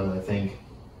fan run. I think.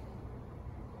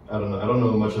 I don't know. I don't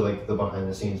know much of like the behind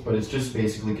the scenes, but it's just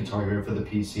basically Guitar Hero for the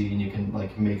PC, and you can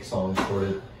like make songs for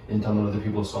it and download other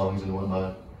people's songs and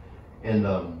whatnot. And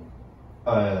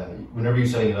whenever you're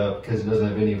setting it up, because it doesn't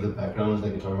have any of the backgrounds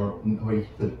that Guitar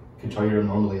Hero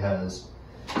normally has,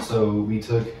 so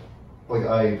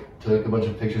I took a bunch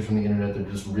of pictures from the internet. They're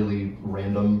just really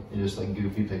random and just like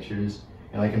goofy pictures,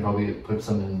 and I can probably put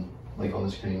some in like on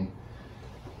the screen,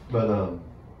 but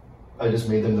I just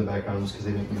made them the backgrounds because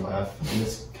they make me laugh, and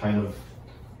it's kind of,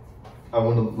 I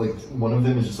want to, like, one of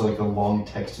them is just like a long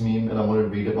text meme, and I want to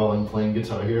read it while I'm playing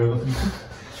Guitar Hero.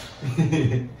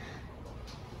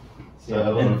 So I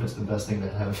don't know if it's the best thing to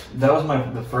have. That was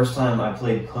the first time I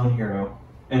played Clone Hero,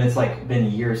 and it's like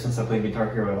been years since I played Guitar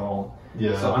Hero at all.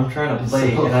 Yeah. So I'm trying to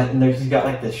play, and he's got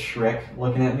like this Shrek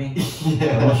looking at me.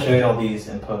 Yeah. And we'll show you all these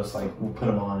in post, like we'll put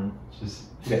them on. He's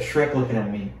got Shrek looking at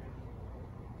me.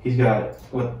 He's got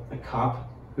a cop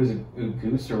who's a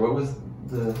goose, or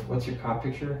what's your cop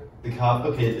picture? The cop,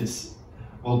 okay,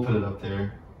 we'll put it up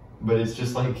there, but it's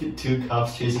just like two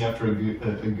cops chasing after a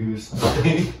goose.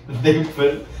 They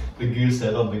put the goose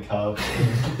head on the cop,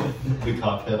 the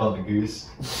cop head on the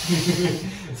goose.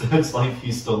 So it's like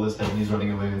he stole his head and he's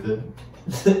running away with it.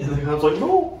 And the cop's like,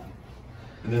 no!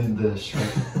 And then the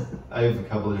Shrek, I have a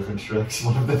couple of different Shreks.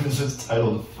 One of them is just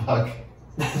titled Fuck.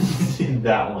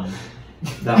 That one.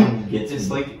 That one gets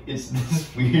It's like, it's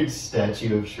this weird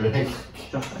statue of Shrek.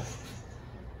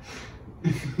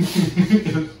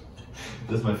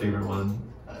 That's my favorite one.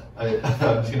 I'm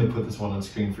just gonna put this one on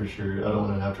screen for sure. I don't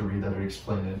want to have to read that or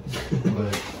explain it,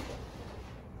 but.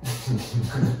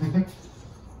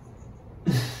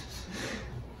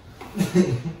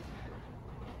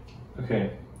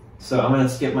 Okay, so I'm gonna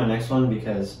skip my next one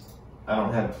because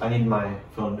I need my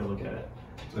phone to look at it.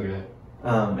 Okay.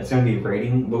 It's gonna be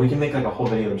rating, but we can make like a whole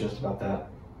video just about that.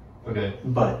 Okay.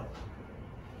 But.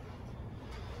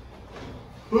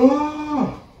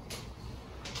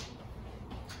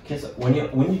 Okay, so when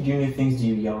you do new things, do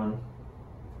you yawn?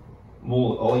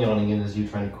 Well, all yawning is you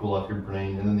trying to cool off your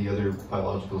brain, and then the other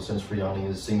biological sense for yawning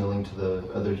is signaling to the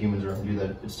other humans around you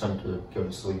that it's time to go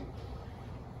to sleep.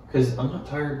 Because I'm not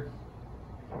tired.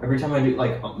 Every time I do,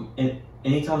 like,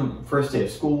 anytime, first day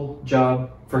of school,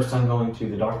 job, first time going to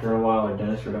the doctor in a while, or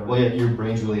dentist or whatever. Well, yeah, your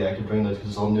brain's really active during those because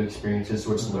it's all new experiences,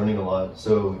 so it's learning a lot.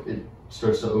 So it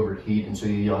starts to overheat, and so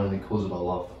you yawn and it cools it all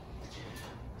off.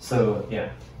 So,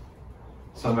 yeah.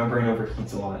 So my brain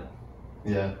overheats a lot.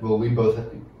 Yeah, well,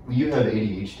 you have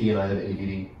ADHD and I have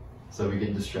ADD, so we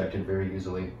get distracted very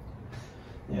easily.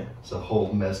 Yeah. It's a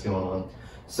whole mess going on.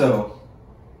 So,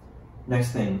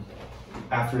 next thing,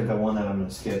 after the one that I'm going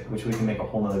to skip, which we can make a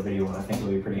whole nother video on, I think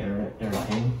it'll be pretty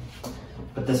entertaining.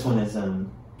 But this one is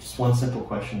just one simple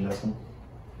question, Dustin.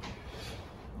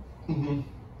 Mm-hmm.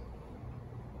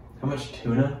 How much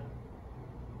tuna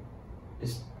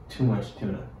is too much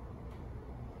tuna?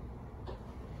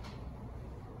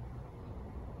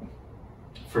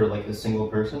 For like a single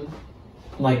person?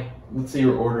 Like, let's say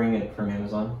you're ordering it from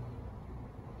Amazon.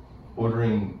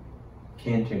 Ordering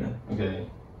canned tuna. Okay.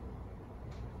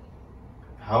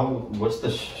 What's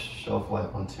the shelf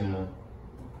life on tuna?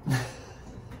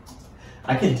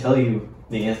 I can tell you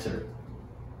the answer.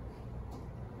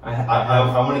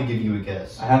 I want to give you a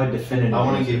guess. I have a definitive I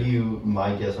want to answer. give you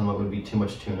my guess on what would be too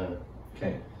much tuna.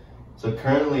 Okay. So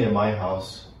currently at my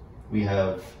house, we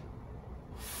have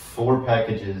 4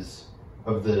 packages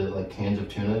of the like cans of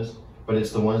tunas, but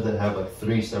it's the ones that have like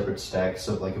 3 separate stacks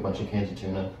of like a bunch of cans of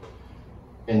tuna.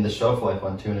 And the shelf life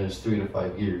on tuna is 3 to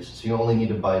 5 years. So you only need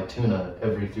to buy tuna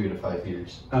every 3 to 5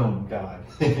 years. Oh God.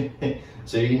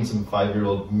 So you're eating some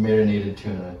 5-year-old marinated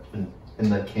tuna in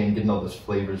that can, getting all those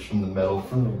flavors from the metal.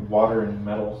 From the water and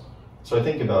metal. So I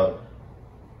think about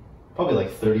probably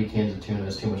like 30 cans of tuna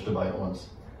is too much to buy at once.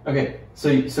 Okay,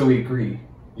 so we agree.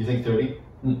 You think 30?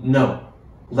 No,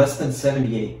 less than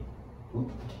 78.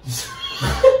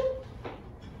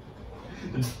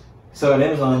 So at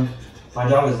Amazon, my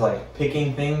job is like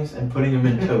picking things and putting them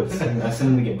in totes, and I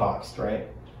send them to get boxed, right?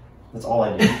 That's all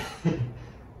I do.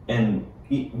 And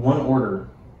one order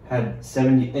had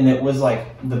 70, and it was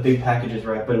like the big packages,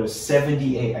 right? But it was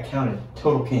 78. I counted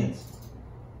total cans.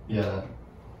 Yeah.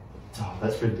 Oh,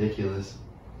 that's ridiculous.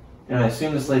 And I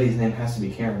assume this lady's name has to be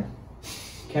Karen.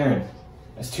 Karen,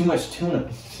 that's too much tuna.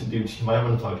 Dude, you might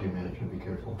want to talk to your manager. Be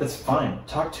careful. That's fine.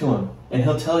 Talk to him, and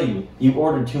he'll tell you you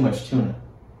ordered too much tuna.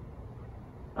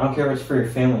 I don't care if it's for your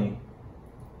family.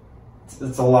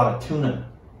 It's a lot of tuna.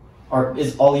 Or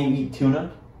is all you eat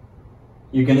tuna?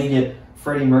 You're gonna get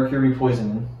Freddie Mercury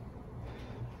poisoning.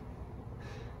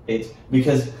 It's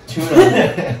because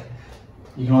tuna.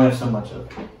 You can only have so much of.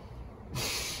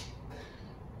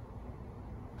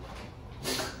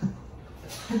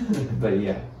 But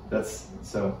yeah, that's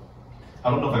so. I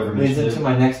don't know if I ever Leads mentioned into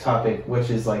my next topic, which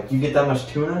is like, you get that much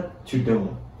tuna, what you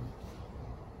doing?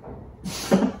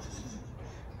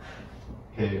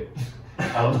 Okay,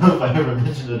 I don't know if I ever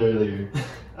mentioned it earlier.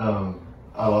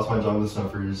 I lost my job with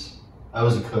Snuffers. I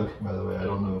was a cook, by the way. I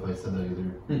don't know if I said that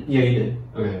either. Yeah, you did.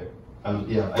 Okay, I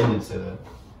did say that.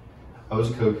 I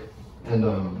was a cook, and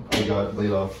I got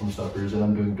laid off from Snuffers, and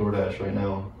I'm doing DoorDash right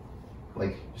now.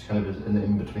 Like, just kind of an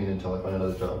in-between until I find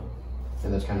another job.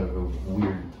 And that's kind of a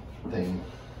weird thing.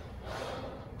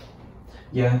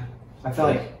 Yeah, I feel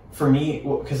like for me,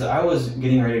 because I was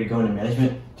getting ready to go into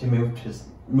management to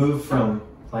move from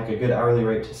like a good hourly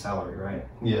rate to salary, right?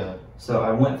 Yeah. So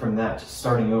I went from that to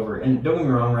starting over. And don't get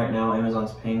me wrong, right now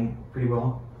Amazon's paying pretty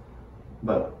well,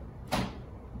 but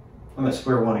I'm at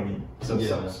square one again, so it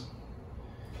sucks.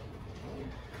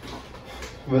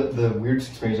 But the weirdest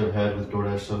experience I've had with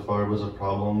DoorDash so far was a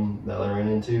problem that I ran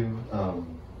into.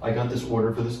 I got this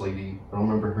order for this lady. I don't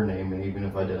remember her name, and even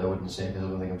if I did, I wouldn't say it because I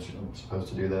don't think I'm supposed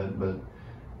to do that. But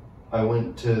I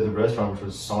went to the restaurant, which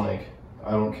was Sonic.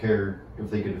 I don't care if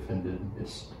they get offended.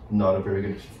 It's not a very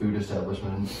good food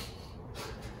establishment.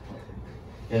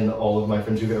 And all of my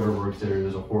friends who've ever worked there, it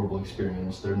was a horrible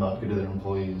experience. They're not good to their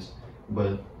employees.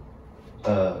 But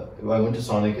I went to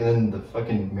Sonic, and then the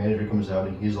fucking manager comes out,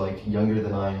 and he's like younger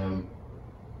than I am.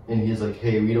 And he's like,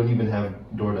 hey, we don't even have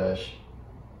DoorDash.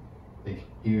 Like,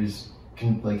 he was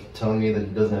like telling me that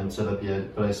he doesn't have it set up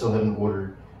yet, but I still had an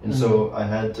order. And so I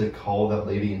had to call that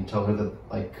lady and tell her that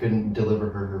I couldn't deliver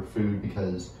her food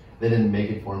because they didn't make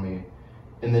it for me.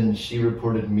 And then she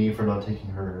reported me for not taking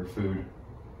her food.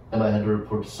 And I had to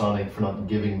report to Sonic for not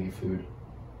giving me food.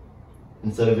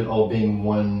 Instead of it all being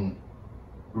one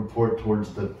report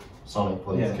towards the Sonic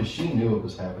place. Because she knew what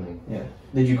was happening. Yeah.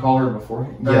 Did you call her before?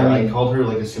 Yeah, I called her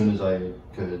like as soon as I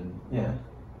could. Yeah.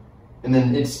 And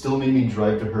then it still made me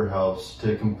drive to her house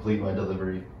to complete my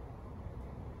delivery.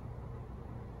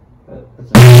 Do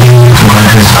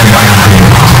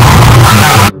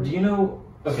you know?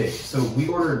 Okay, so we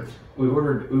ordered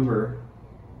Uber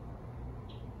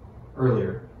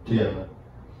earlier today,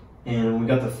 and we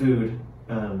got the food.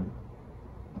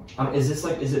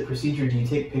 Is it procedure? Do you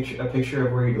take a picture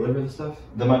of where you deliver the stuff?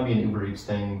 That might be an Uber Eats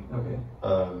thing. Okay.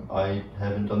 I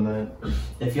haven't done that.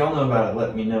 If y'all know about it,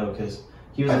 let me know, because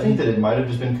I think that it might have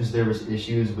just been because there was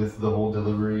issues with the whole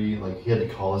delivery. Like, he had to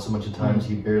call us a bunch of times.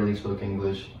 He barely spoke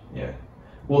English. Yeah.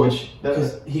 Well,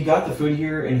 because he got the food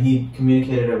here and he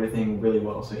communicated everything really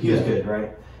well, so he was good,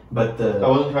 right? But I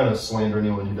wasn't trying to slander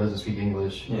anyone who doesn't speak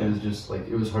English. Yeah. It was just like,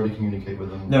 it was hard to communicate with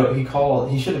him. No, he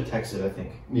should have texted, I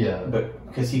think. Yeah. But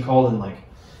because he called and like,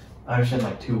 I understand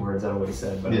like 2 words out of what he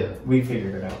said, but we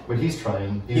figured it out. But he's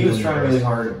trying. He was trying really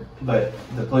hard, but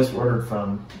the place we ordered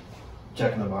from,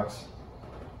 Jack in the Box,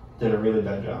 did a really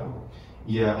bad job.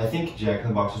 Yeah, I think Jack in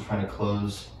the Box was trying to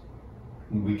close.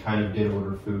 We kind of did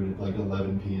order food at like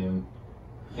 11 p.m.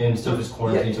 And stuff is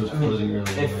quarantined, so it's closing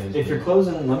early. If you're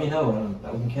closing, let me know and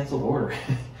I can cancel the order.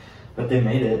 But they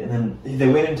made it, and then they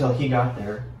waited until he got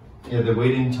there. Yeah, they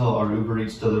waited until our Uber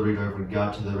Eats delivery driver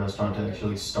got to the restaurant to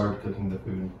actually start cooking the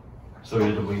food. So we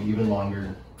had to wait even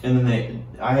longer. And then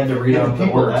I had to read out the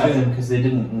order to them because they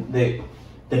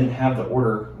didn't have the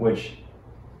order, which.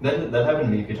 That happened to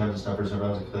me a few times at Snuffers when I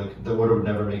was a cook. The order would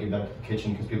never make it back to the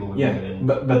kitchen because people would bring it in.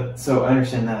 But so I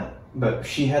understand that. But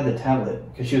she had the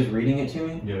tablet because she was reading it to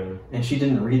me. Yeah. And she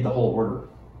didn't read the whole order.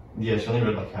 Yeah, she only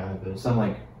read like half of it. So I'm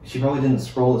like, she probably didn't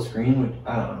scroll the screen. Which,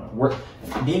 I don't know.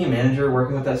 Being a manager,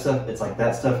 working with that stuff, it's like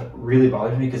that stuff really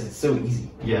bothers me because it's so easy.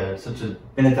 Yeah, it's such a.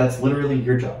 And if that's literally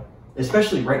your job,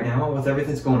 especially right now with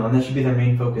everything that's going on, that should be their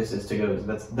main focus is to go.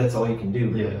 That's all you can do.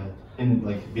 Really. Yeah, and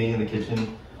like being in the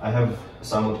kitchen. I have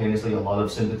simultaneously a lot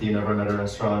of sympathy whenever I'm at a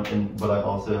restaurant, but I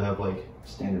also have like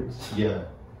standards. Yeah,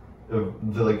 the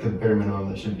bare minimum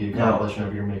that should be accomplished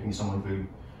whenever you're making someone food.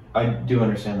 I do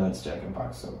understand that's Jack in the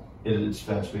Box, so it's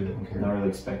fast food. I don't care. Not really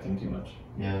expecting too much.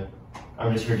 Yeah,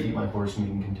 I'm just here to eat my horse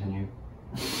meat and continue.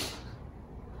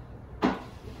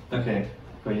 Okay,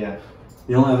 but yeah,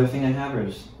 the only other thing I have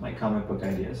is my comic book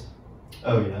ideas.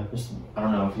 Oh yeah. I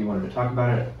don't know if you wanted to talk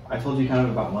about it. I told you kind of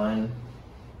about mine.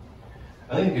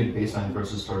 I think a good baseline for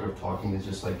us to start off talking is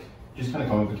just kind of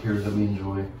comic book heroes that we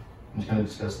enjoy, and just kind of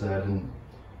discuss that and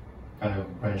kind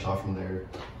of branch off from there.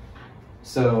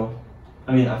 So,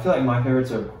 I mean, I feel like my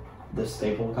favorites are the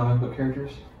staple comic book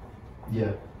characters.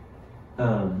 Yeah.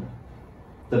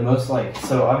 The most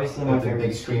so obviously my favorite.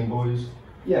 Big screen boys.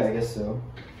 Yeah, I guess so.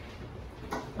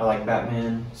 I like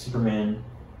Batman, Superman.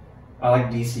 I like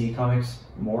DC comics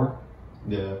more.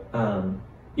 Yeah.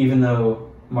 even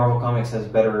though Marvel Comics has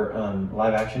better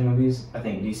live action movies, I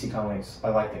think DC Comics, I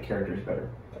like the characters better.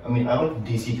 I mean, I like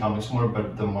DC Comics more,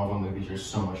 but the Marvel movies are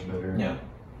so much better. Yeah.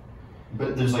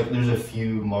 But there's a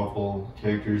few Marvel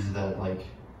characters that like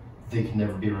they can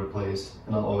never be replaced,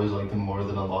 and I'll always like them more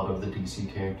than a lot of the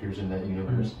DC characters in that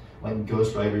universe. Like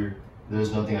Ghost Rider,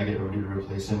 there's nothing I could ever do to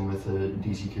replace him with a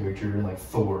DC character. And like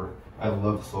Thor, I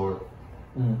love Thor.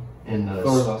 And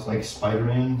Thor's awesome. Like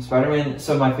Spider-Man. Spider-Man.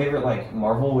 So my favorite like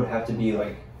Marvel would have to be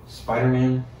like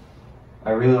Spider-Man.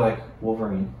 I really like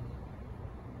Wolverine.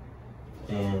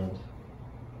 And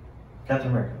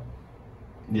Captain America.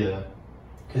 Yeah.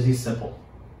 Because he's simple,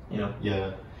 you know?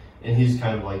 Yeah. And he's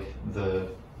kind of like the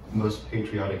most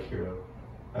patriotic hero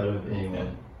out of anyone.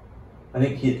 Yeah. I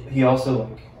think he also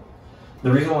like,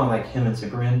 the reason why I like him and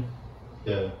Superman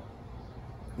is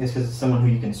because it's someone who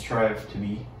you can strive to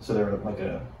be. So they're like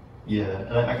a... Yeah,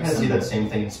 and I kind of see that same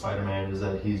thing in Spider-Man, is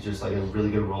that he's just like a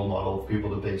really good role model for people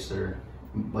to base their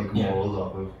like morals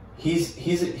off of.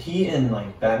 He and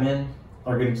like Batman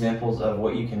are good examples of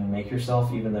what you can make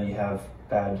yourself, even though you have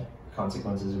bad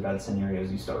consequences or bad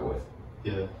scenarios you start with.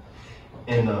 Yeah,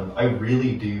 and I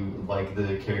really do like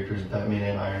the characters Batman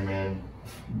and Iron Man.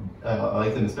 I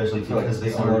like them especially too because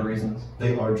they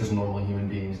are just normal human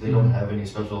beings. They don't have any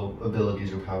special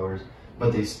abilities or powers,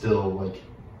 but they still like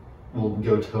will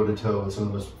go toe to toe with some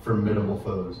of the most formidable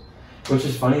foes. Which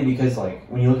is funny because like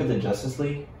when you look at the Justice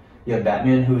League, you have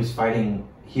Batman who is fighting.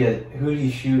 Who did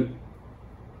he shoot?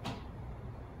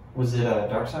 Was it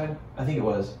Darkseid? I think it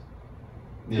was.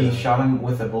 Yeah. He shot him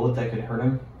with a bullet that could hurt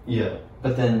him. Yeah.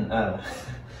 But then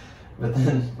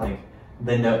like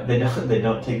they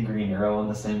don't take Green Arrow on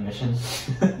the same mission.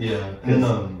 Yeah.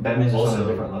 And Batman's just on a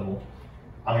different level.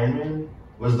 Iron Man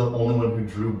was the only one who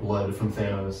drew blood from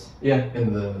Thanos. Yeah.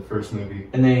 In the first movie.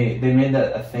 And they made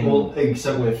that a thing. Well,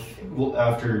 except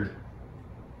after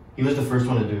he was the first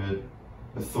one to do it,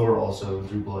 but Thor also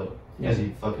drew blood because he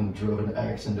fucking drove an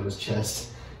axe into his chest.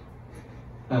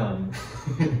 They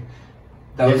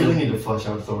really need to flesh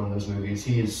out Thor in those movies.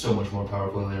 He is so much more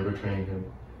powerful than they're portraying him.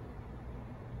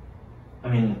 I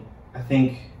mean, I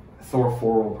think Thor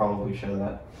 4 will probably show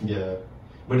that. Yeah.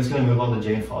 But it's going to move on to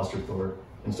Jane Foster Thor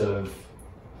instead of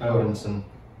Odinson.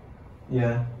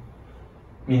 Yeah.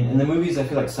 I mean, in the movies, I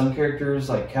feel like some characters,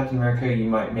 like Captain America, you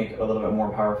might make a little bit more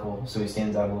powerful, so he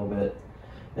stands out a little bit.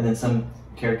 And then some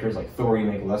characters like Thor, you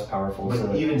make less powerful.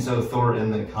 But even so, Thor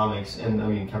in the comics, and I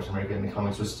mean Captain America in the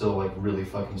comics was still like really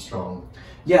fucking strong.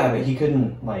 Yeah, but he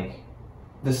couldn't like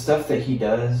the stuff that he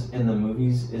does in the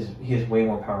movies he has way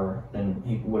more power than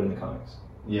he would in the comics.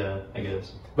 Yeah, I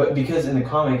guess. But because in the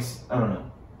comics, I don't know.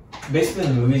 Basically,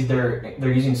 in the movies, they're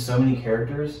using so many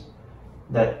characters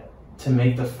that to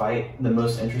make the fight the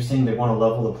most interesting, they want to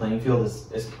level the playing field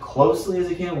as closely as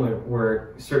they can,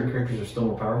 where certain characters are still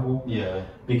more powerful. Yeah.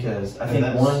 Because I think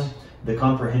the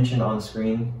comprehension on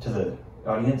screen to the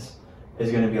audience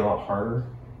is going to be a lot harder.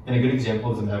 And a good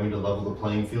example of them having to level the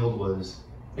playing field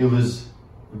it was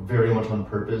very much on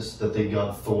purpose that they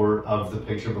got Thor out of the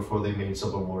picture before they made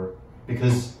Civil War.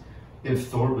 Because if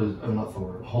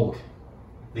Hulk,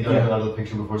 they got him out of the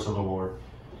picture before Civil War.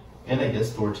 And I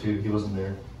guess Thor 2, he wasn't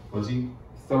there. Was he?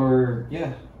 Thor,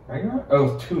 yeah. Ragnarok?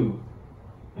 Oh, 2.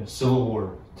 Yeah, Civil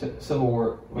War. Civil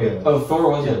War. Wait, yeah. Oh, Thor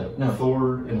wasn't. Yeah. No.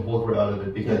 Thor and Hulk were out of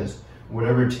it because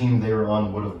whatever team they were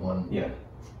on would have won. Yeah.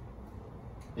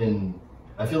 And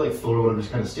I feel like Thor would have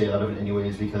just kind of stayed out of it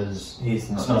anyways because it's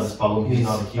not his problem. He's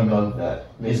not a human. Above that,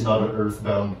 he's not an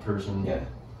earthbound person. Yeah.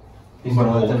 He's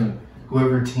gonna let them.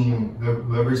 Whoever's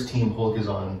team Hulk is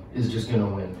on is just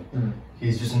gonna win. Mm-hmm.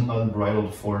 He's just an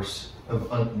unbridled force of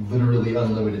literally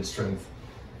unlimited strength.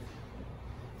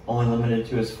 Only limited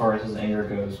to as far as his anger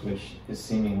goes, which is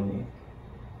seemingly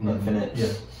infinite.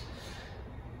 Yeah.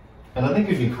 And I think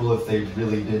it'd be cool if they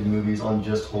really did movies on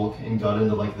just Hulk and got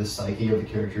into like the psyche of the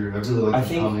character. I really like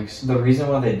the comics. The reason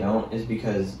why they don't is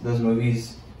because those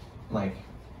movies like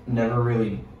never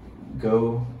really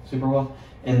go super well.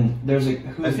 And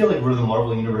I feel like where the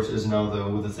Marvel Universe is now, though,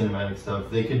 with the cinematic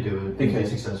stuff, they could do it. They could be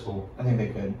successful. I think they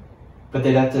could. But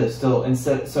they'd have to still,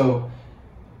 so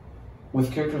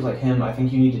with characters like him, I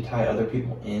think you need to tie other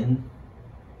people in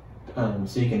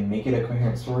so you can make it a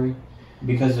coherent story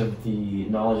because of the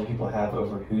knowledge that people have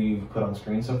over who you've put on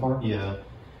screen so far. Yeah.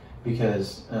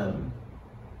 Because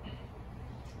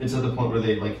it's at the point where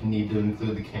they like need to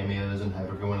include the cameos and have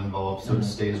everyone involved so it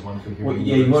stays one coherent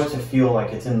universe. You want it to feel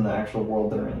like it's in the actual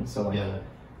world they're in. So like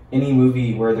any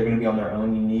movie where they're going to be on their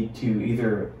own, you need to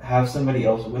either have somebody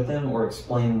else with them or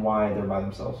explain why they're by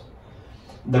themselves.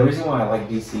 The reason why I like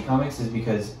DC Comics is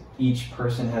because each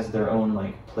person has their own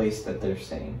like place that they're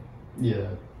staying. Yeah.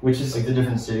 which is Like the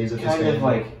different cities that kind of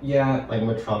like like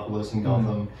Metropolis and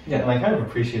Gotham. Yeah. And I kind of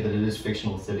appreciate that it is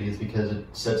fictional cities because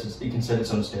it can set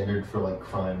its own standard for like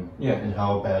crime and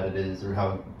how bad it is or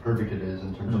how perfect it is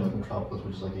in terms of like Metropolis,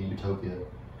 which is like a utopia,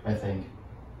 I think.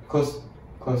 Close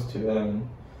to it.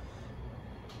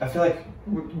 I feel like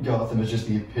Gotham is just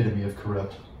the epitome of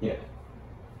corrupt. Yeah.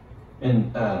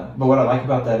 And but what I like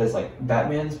about that is like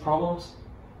Batman's problems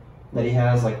that he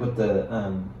has, like with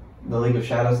the League of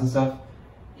Shadows and stuff.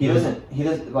 He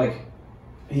doesn't like,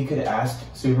 he could ask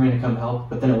Superman to come help,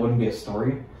 but then it wouldn't be a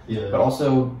story. Yeah. But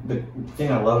also the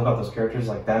thing I love about those characters,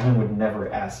 like Batman would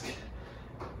never ask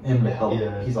him to help.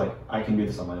 Yeah. He's like, I can do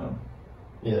this on my own.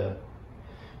 Yeah.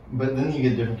 But then you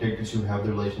get different characters who have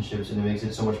their relationships, and it makes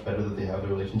it so much better that they have their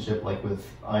relationship, like with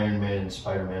Iron Man and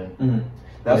Spider-Man. Mm-hmm.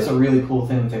 That's a really cool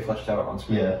thing that they fleshed out on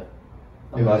screen. Yeah.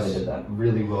 I'm glad they did that.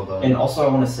 Really well done. And also I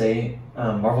want to say,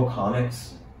 Marvel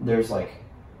Comics, there's like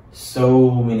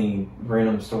so many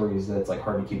random stories that it's like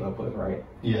hard to keep up with, right?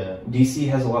 Yeah. DC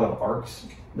has a lot of arcs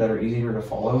that are easier to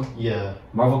follow. Yeah.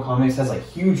 Marvel Comics has like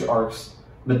huge arcs,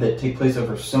 but that take place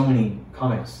over so many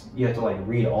comics. You have to like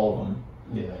read all of them.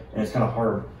 Yeah. And it's kind of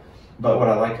hard. But what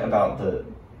I like about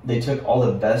they took all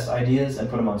the best ideas and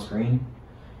put them on screen.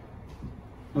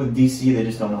 With DC, they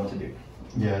just don't know what to do.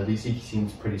 Yeah, DC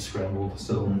seems pretty scrambled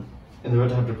still. Mm-hmm. And they're about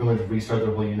to have to pretty much restart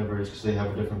their whole universe because they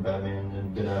have a different Batman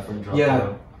and Ben Affleck dropped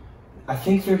out. I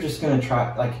think they're just gonna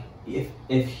try, like, it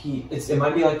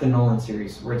might be like the Nolan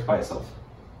series where it's by itself.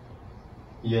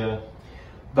 Yeah.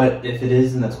 But if it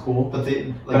is, then that's cool. But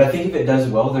I think if it does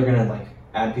well, they're gonna like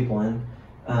add people in.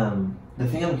 The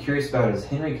thing I'm curious about is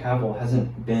Henry Cavill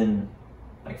hasn't been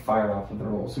like fired off of the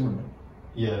role of Superman.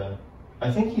 Yeah. I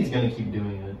think he's gonna keep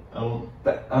doing it.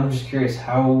 But I'm just curious,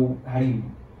 how do you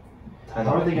tie that?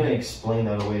 How are they gonna explain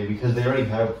that away? Because they already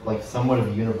have like somewhat of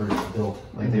a universe built.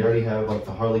 Like they already have like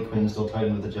the Harley Quinn still tied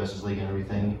into the Justice League and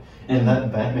everything, and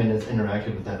that Batman has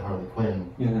interacted with that Harley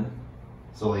Quinn. Yeah.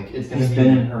 So like it's gonna He's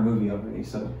been in her movie already.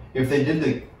 So if they did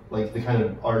the kind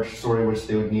of arch story, which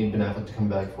they would need Ben Affleck to come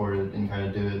back for it and kind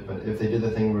of do it, but if they did the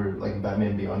thing where like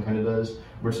Batman Beyond kind of does,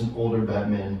 where it's an older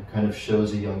Batman kind of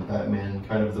shows a young Batman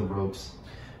kind of the ropes.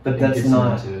 But that's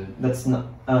not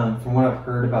from what I've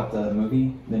heard about the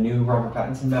movie, the new Robert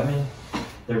Pattinson Batman,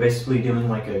 they're basically doing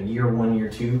like a year 1, year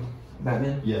 2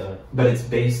 Batman. Yeah. But it's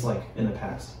based like in the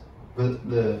past. But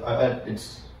I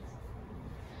just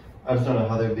don't know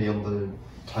how they'd be able to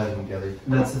tie them together.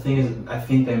 That's the thing is, I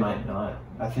think they might not.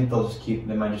 I think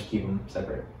they might just keep them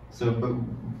separate. So, but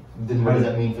then what does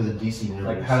that mean for the DC universe?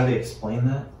 Like, how do they explain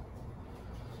that?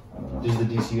 I don't know. Does the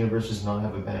DC universe just not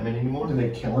have a Batman anymore? Do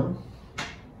they kill him?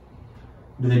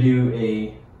 Do they do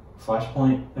a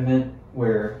Flashpoint event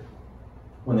where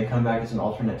when they come back it's an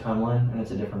alternate timeline and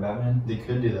it's a different Batman? They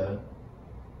could do that.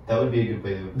 That would be a good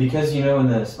way to... Because, you know, in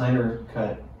the Snyder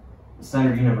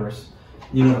universe,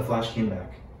 you know the Flash came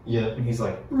back. Yeah. And he's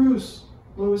like, Bruce,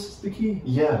 Lois is the key.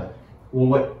 Yeah. Well,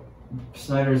 what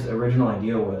Snyder's original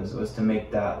idea was to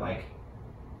make that like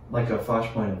a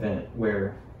Flashpoint event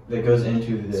where it goes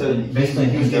into the... So basically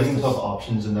he was giving himself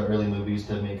options in the early movies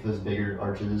to make those bigger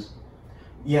arches.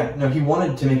 Yeah, no, he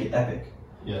wanted to make it epic.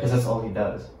 Yeah. Because that's all he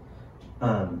does.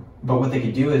 But what they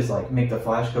could do is like make the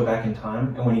Flash go back in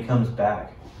time, and when he comes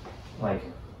back, like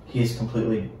he's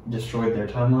completely destroyed their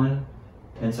timeline,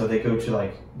 and so they go to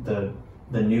like the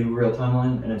new real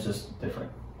timeline, and it's just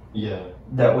different. Yeah.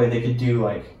 That way they could do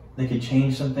like, they could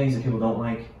change some things that people don't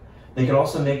like. They could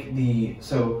also make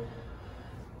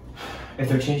if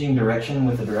they're changing direction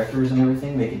with the directors and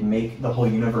everything, they could make the whole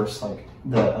universe like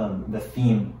the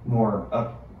theme more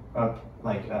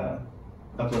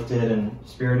uplifted and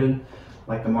spirited,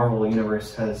 like the Marvel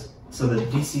universe has. So the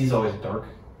DC is always dark.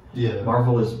 Yeah.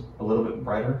 Marvel is a little bit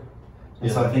brighter.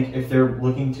 And so I think if they're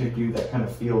looking to do that kind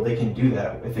of feel, they can do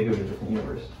that if they go to a different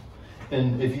universe.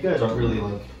 And if you guys aren't really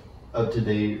like up to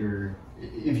date, or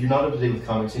if you're not up to date with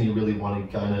comics and you really want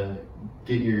to kind of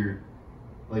get your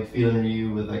like feet under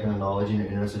you with that kind of knowledge and you're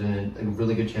interested in it, a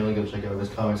really good channel to go check out is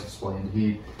Comics Explained.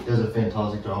 He does a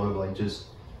fantastic job of like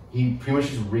he pretty much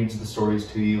just reads the stories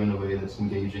to you in a way that's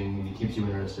engaging and he keeps you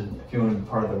interested. If you want to be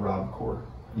part of the Rob Core.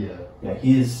 Yeah. Yeah,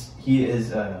 he is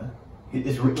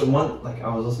one, like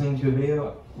I was listening to a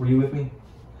video, were you with me?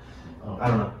 Oh. I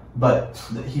don't know. But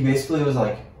he basically was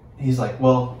like, he's like,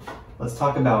 well, let's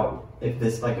talk about if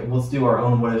this, like, let's do our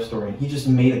own what if story. And he just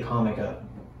made a comic up.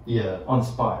 Yeah. On the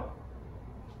spot.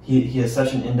 He has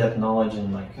such an in-depth knowledge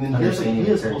and like and then he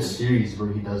has a whole series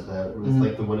where he does that with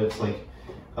like the what ifs, like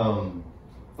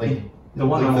the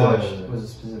one I watched was a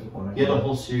specific one. He had a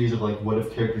whole series of like what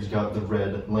if characters got the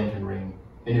red lantern ring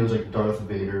and it was like Darth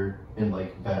Vader and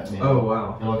like Batman. Oh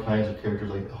wow. And all kinds of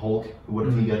characters like Hulk. What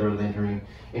if you get a Red Lantern ring?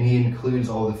 And he includes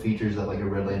all the features that like a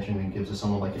Red Lantern ring gives to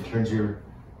someone. Like it turns your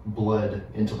blood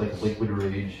into like liquid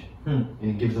rage, and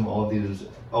he gives them all of these.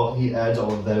 He adds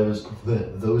all of those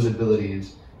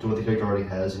abilities to what the character already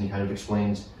has, and he kind of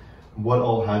explains what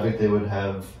all havoc they would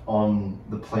have on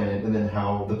the planet, and then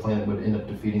how the planet would end up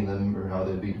defeating them, or how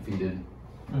they'd be defeated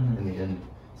in the end.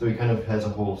 So he kind of has a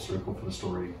whole circle for the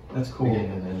story. That's cool.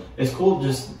 Beginning and end. It's cool.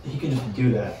 Just he can just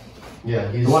do that.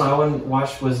 Yeah, The one I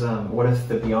watched was what if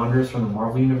the Beyonders from the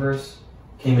Marvel universe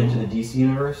came into the DC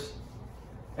universe,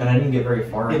 and I didn't get very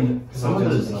far. And some of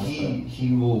those,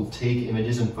 he will take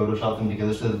images and Photoshop them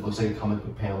together so that it looks like a comic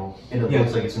book panel, and it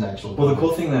looks like it's an actual. Well, the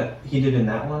cool thing that he did in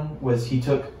that one was he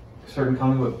took certain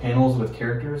comic book panels with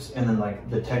characters, and then like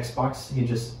the text box, he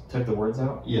just took the words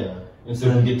out. Yeah,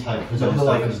 instead of get typed his own stuff,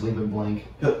 like, just leave it blank.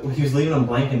 He was leaving them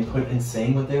blank and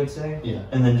saying what they would say. Yeah,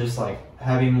 and then just like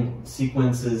having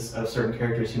sequences of certain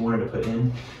characters he wanted to put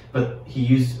in, but he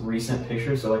used recent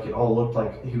pictures, so like it all looked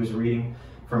like he was reading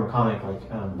from a comic. Like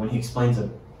when he explains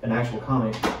an actual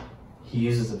comic, he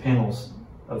uses the panels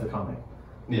of the comic.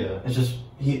 Yeah, it's just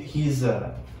he's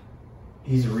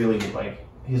really like.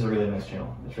 He's a really nice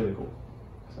channel. It's really cool.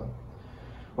 So,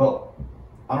 well,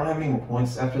 I don't have any more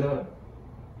points after that.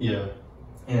 Yeah.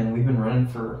 And we've been running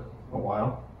for a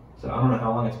while, so I don't know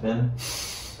how long it's been.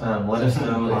 Let us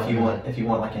know if you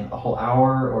want like a whole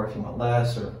hour, or if you want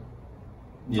less, or.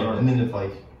 Yeah, and then if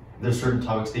like there's certain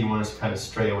topics that you want us to kind of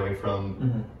stray away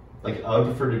from, like I would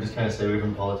prefer to just kind of stay away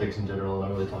from politics in general and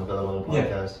not really talk about that on a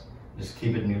podcast. Yeah. Just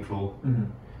keep it neutral.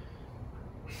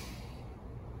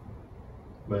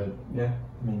 But yeah,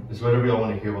 I mean, it's whatever y'all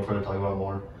want to hear. We'll try to talk about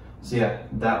more. So yeah,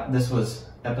 this was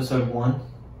episode 1.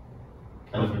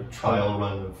 Kind of a trial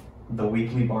run of the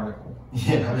Weekly Barnacle.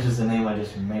 Yeah, which is the name I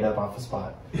just made up off the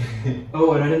spot.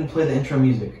 Oh, and I didn't play the intro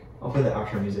music. I'll play the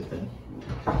outro music then.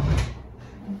 Are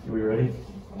we ready?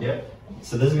 Yeah.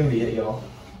 So this is gonna be it, y'all.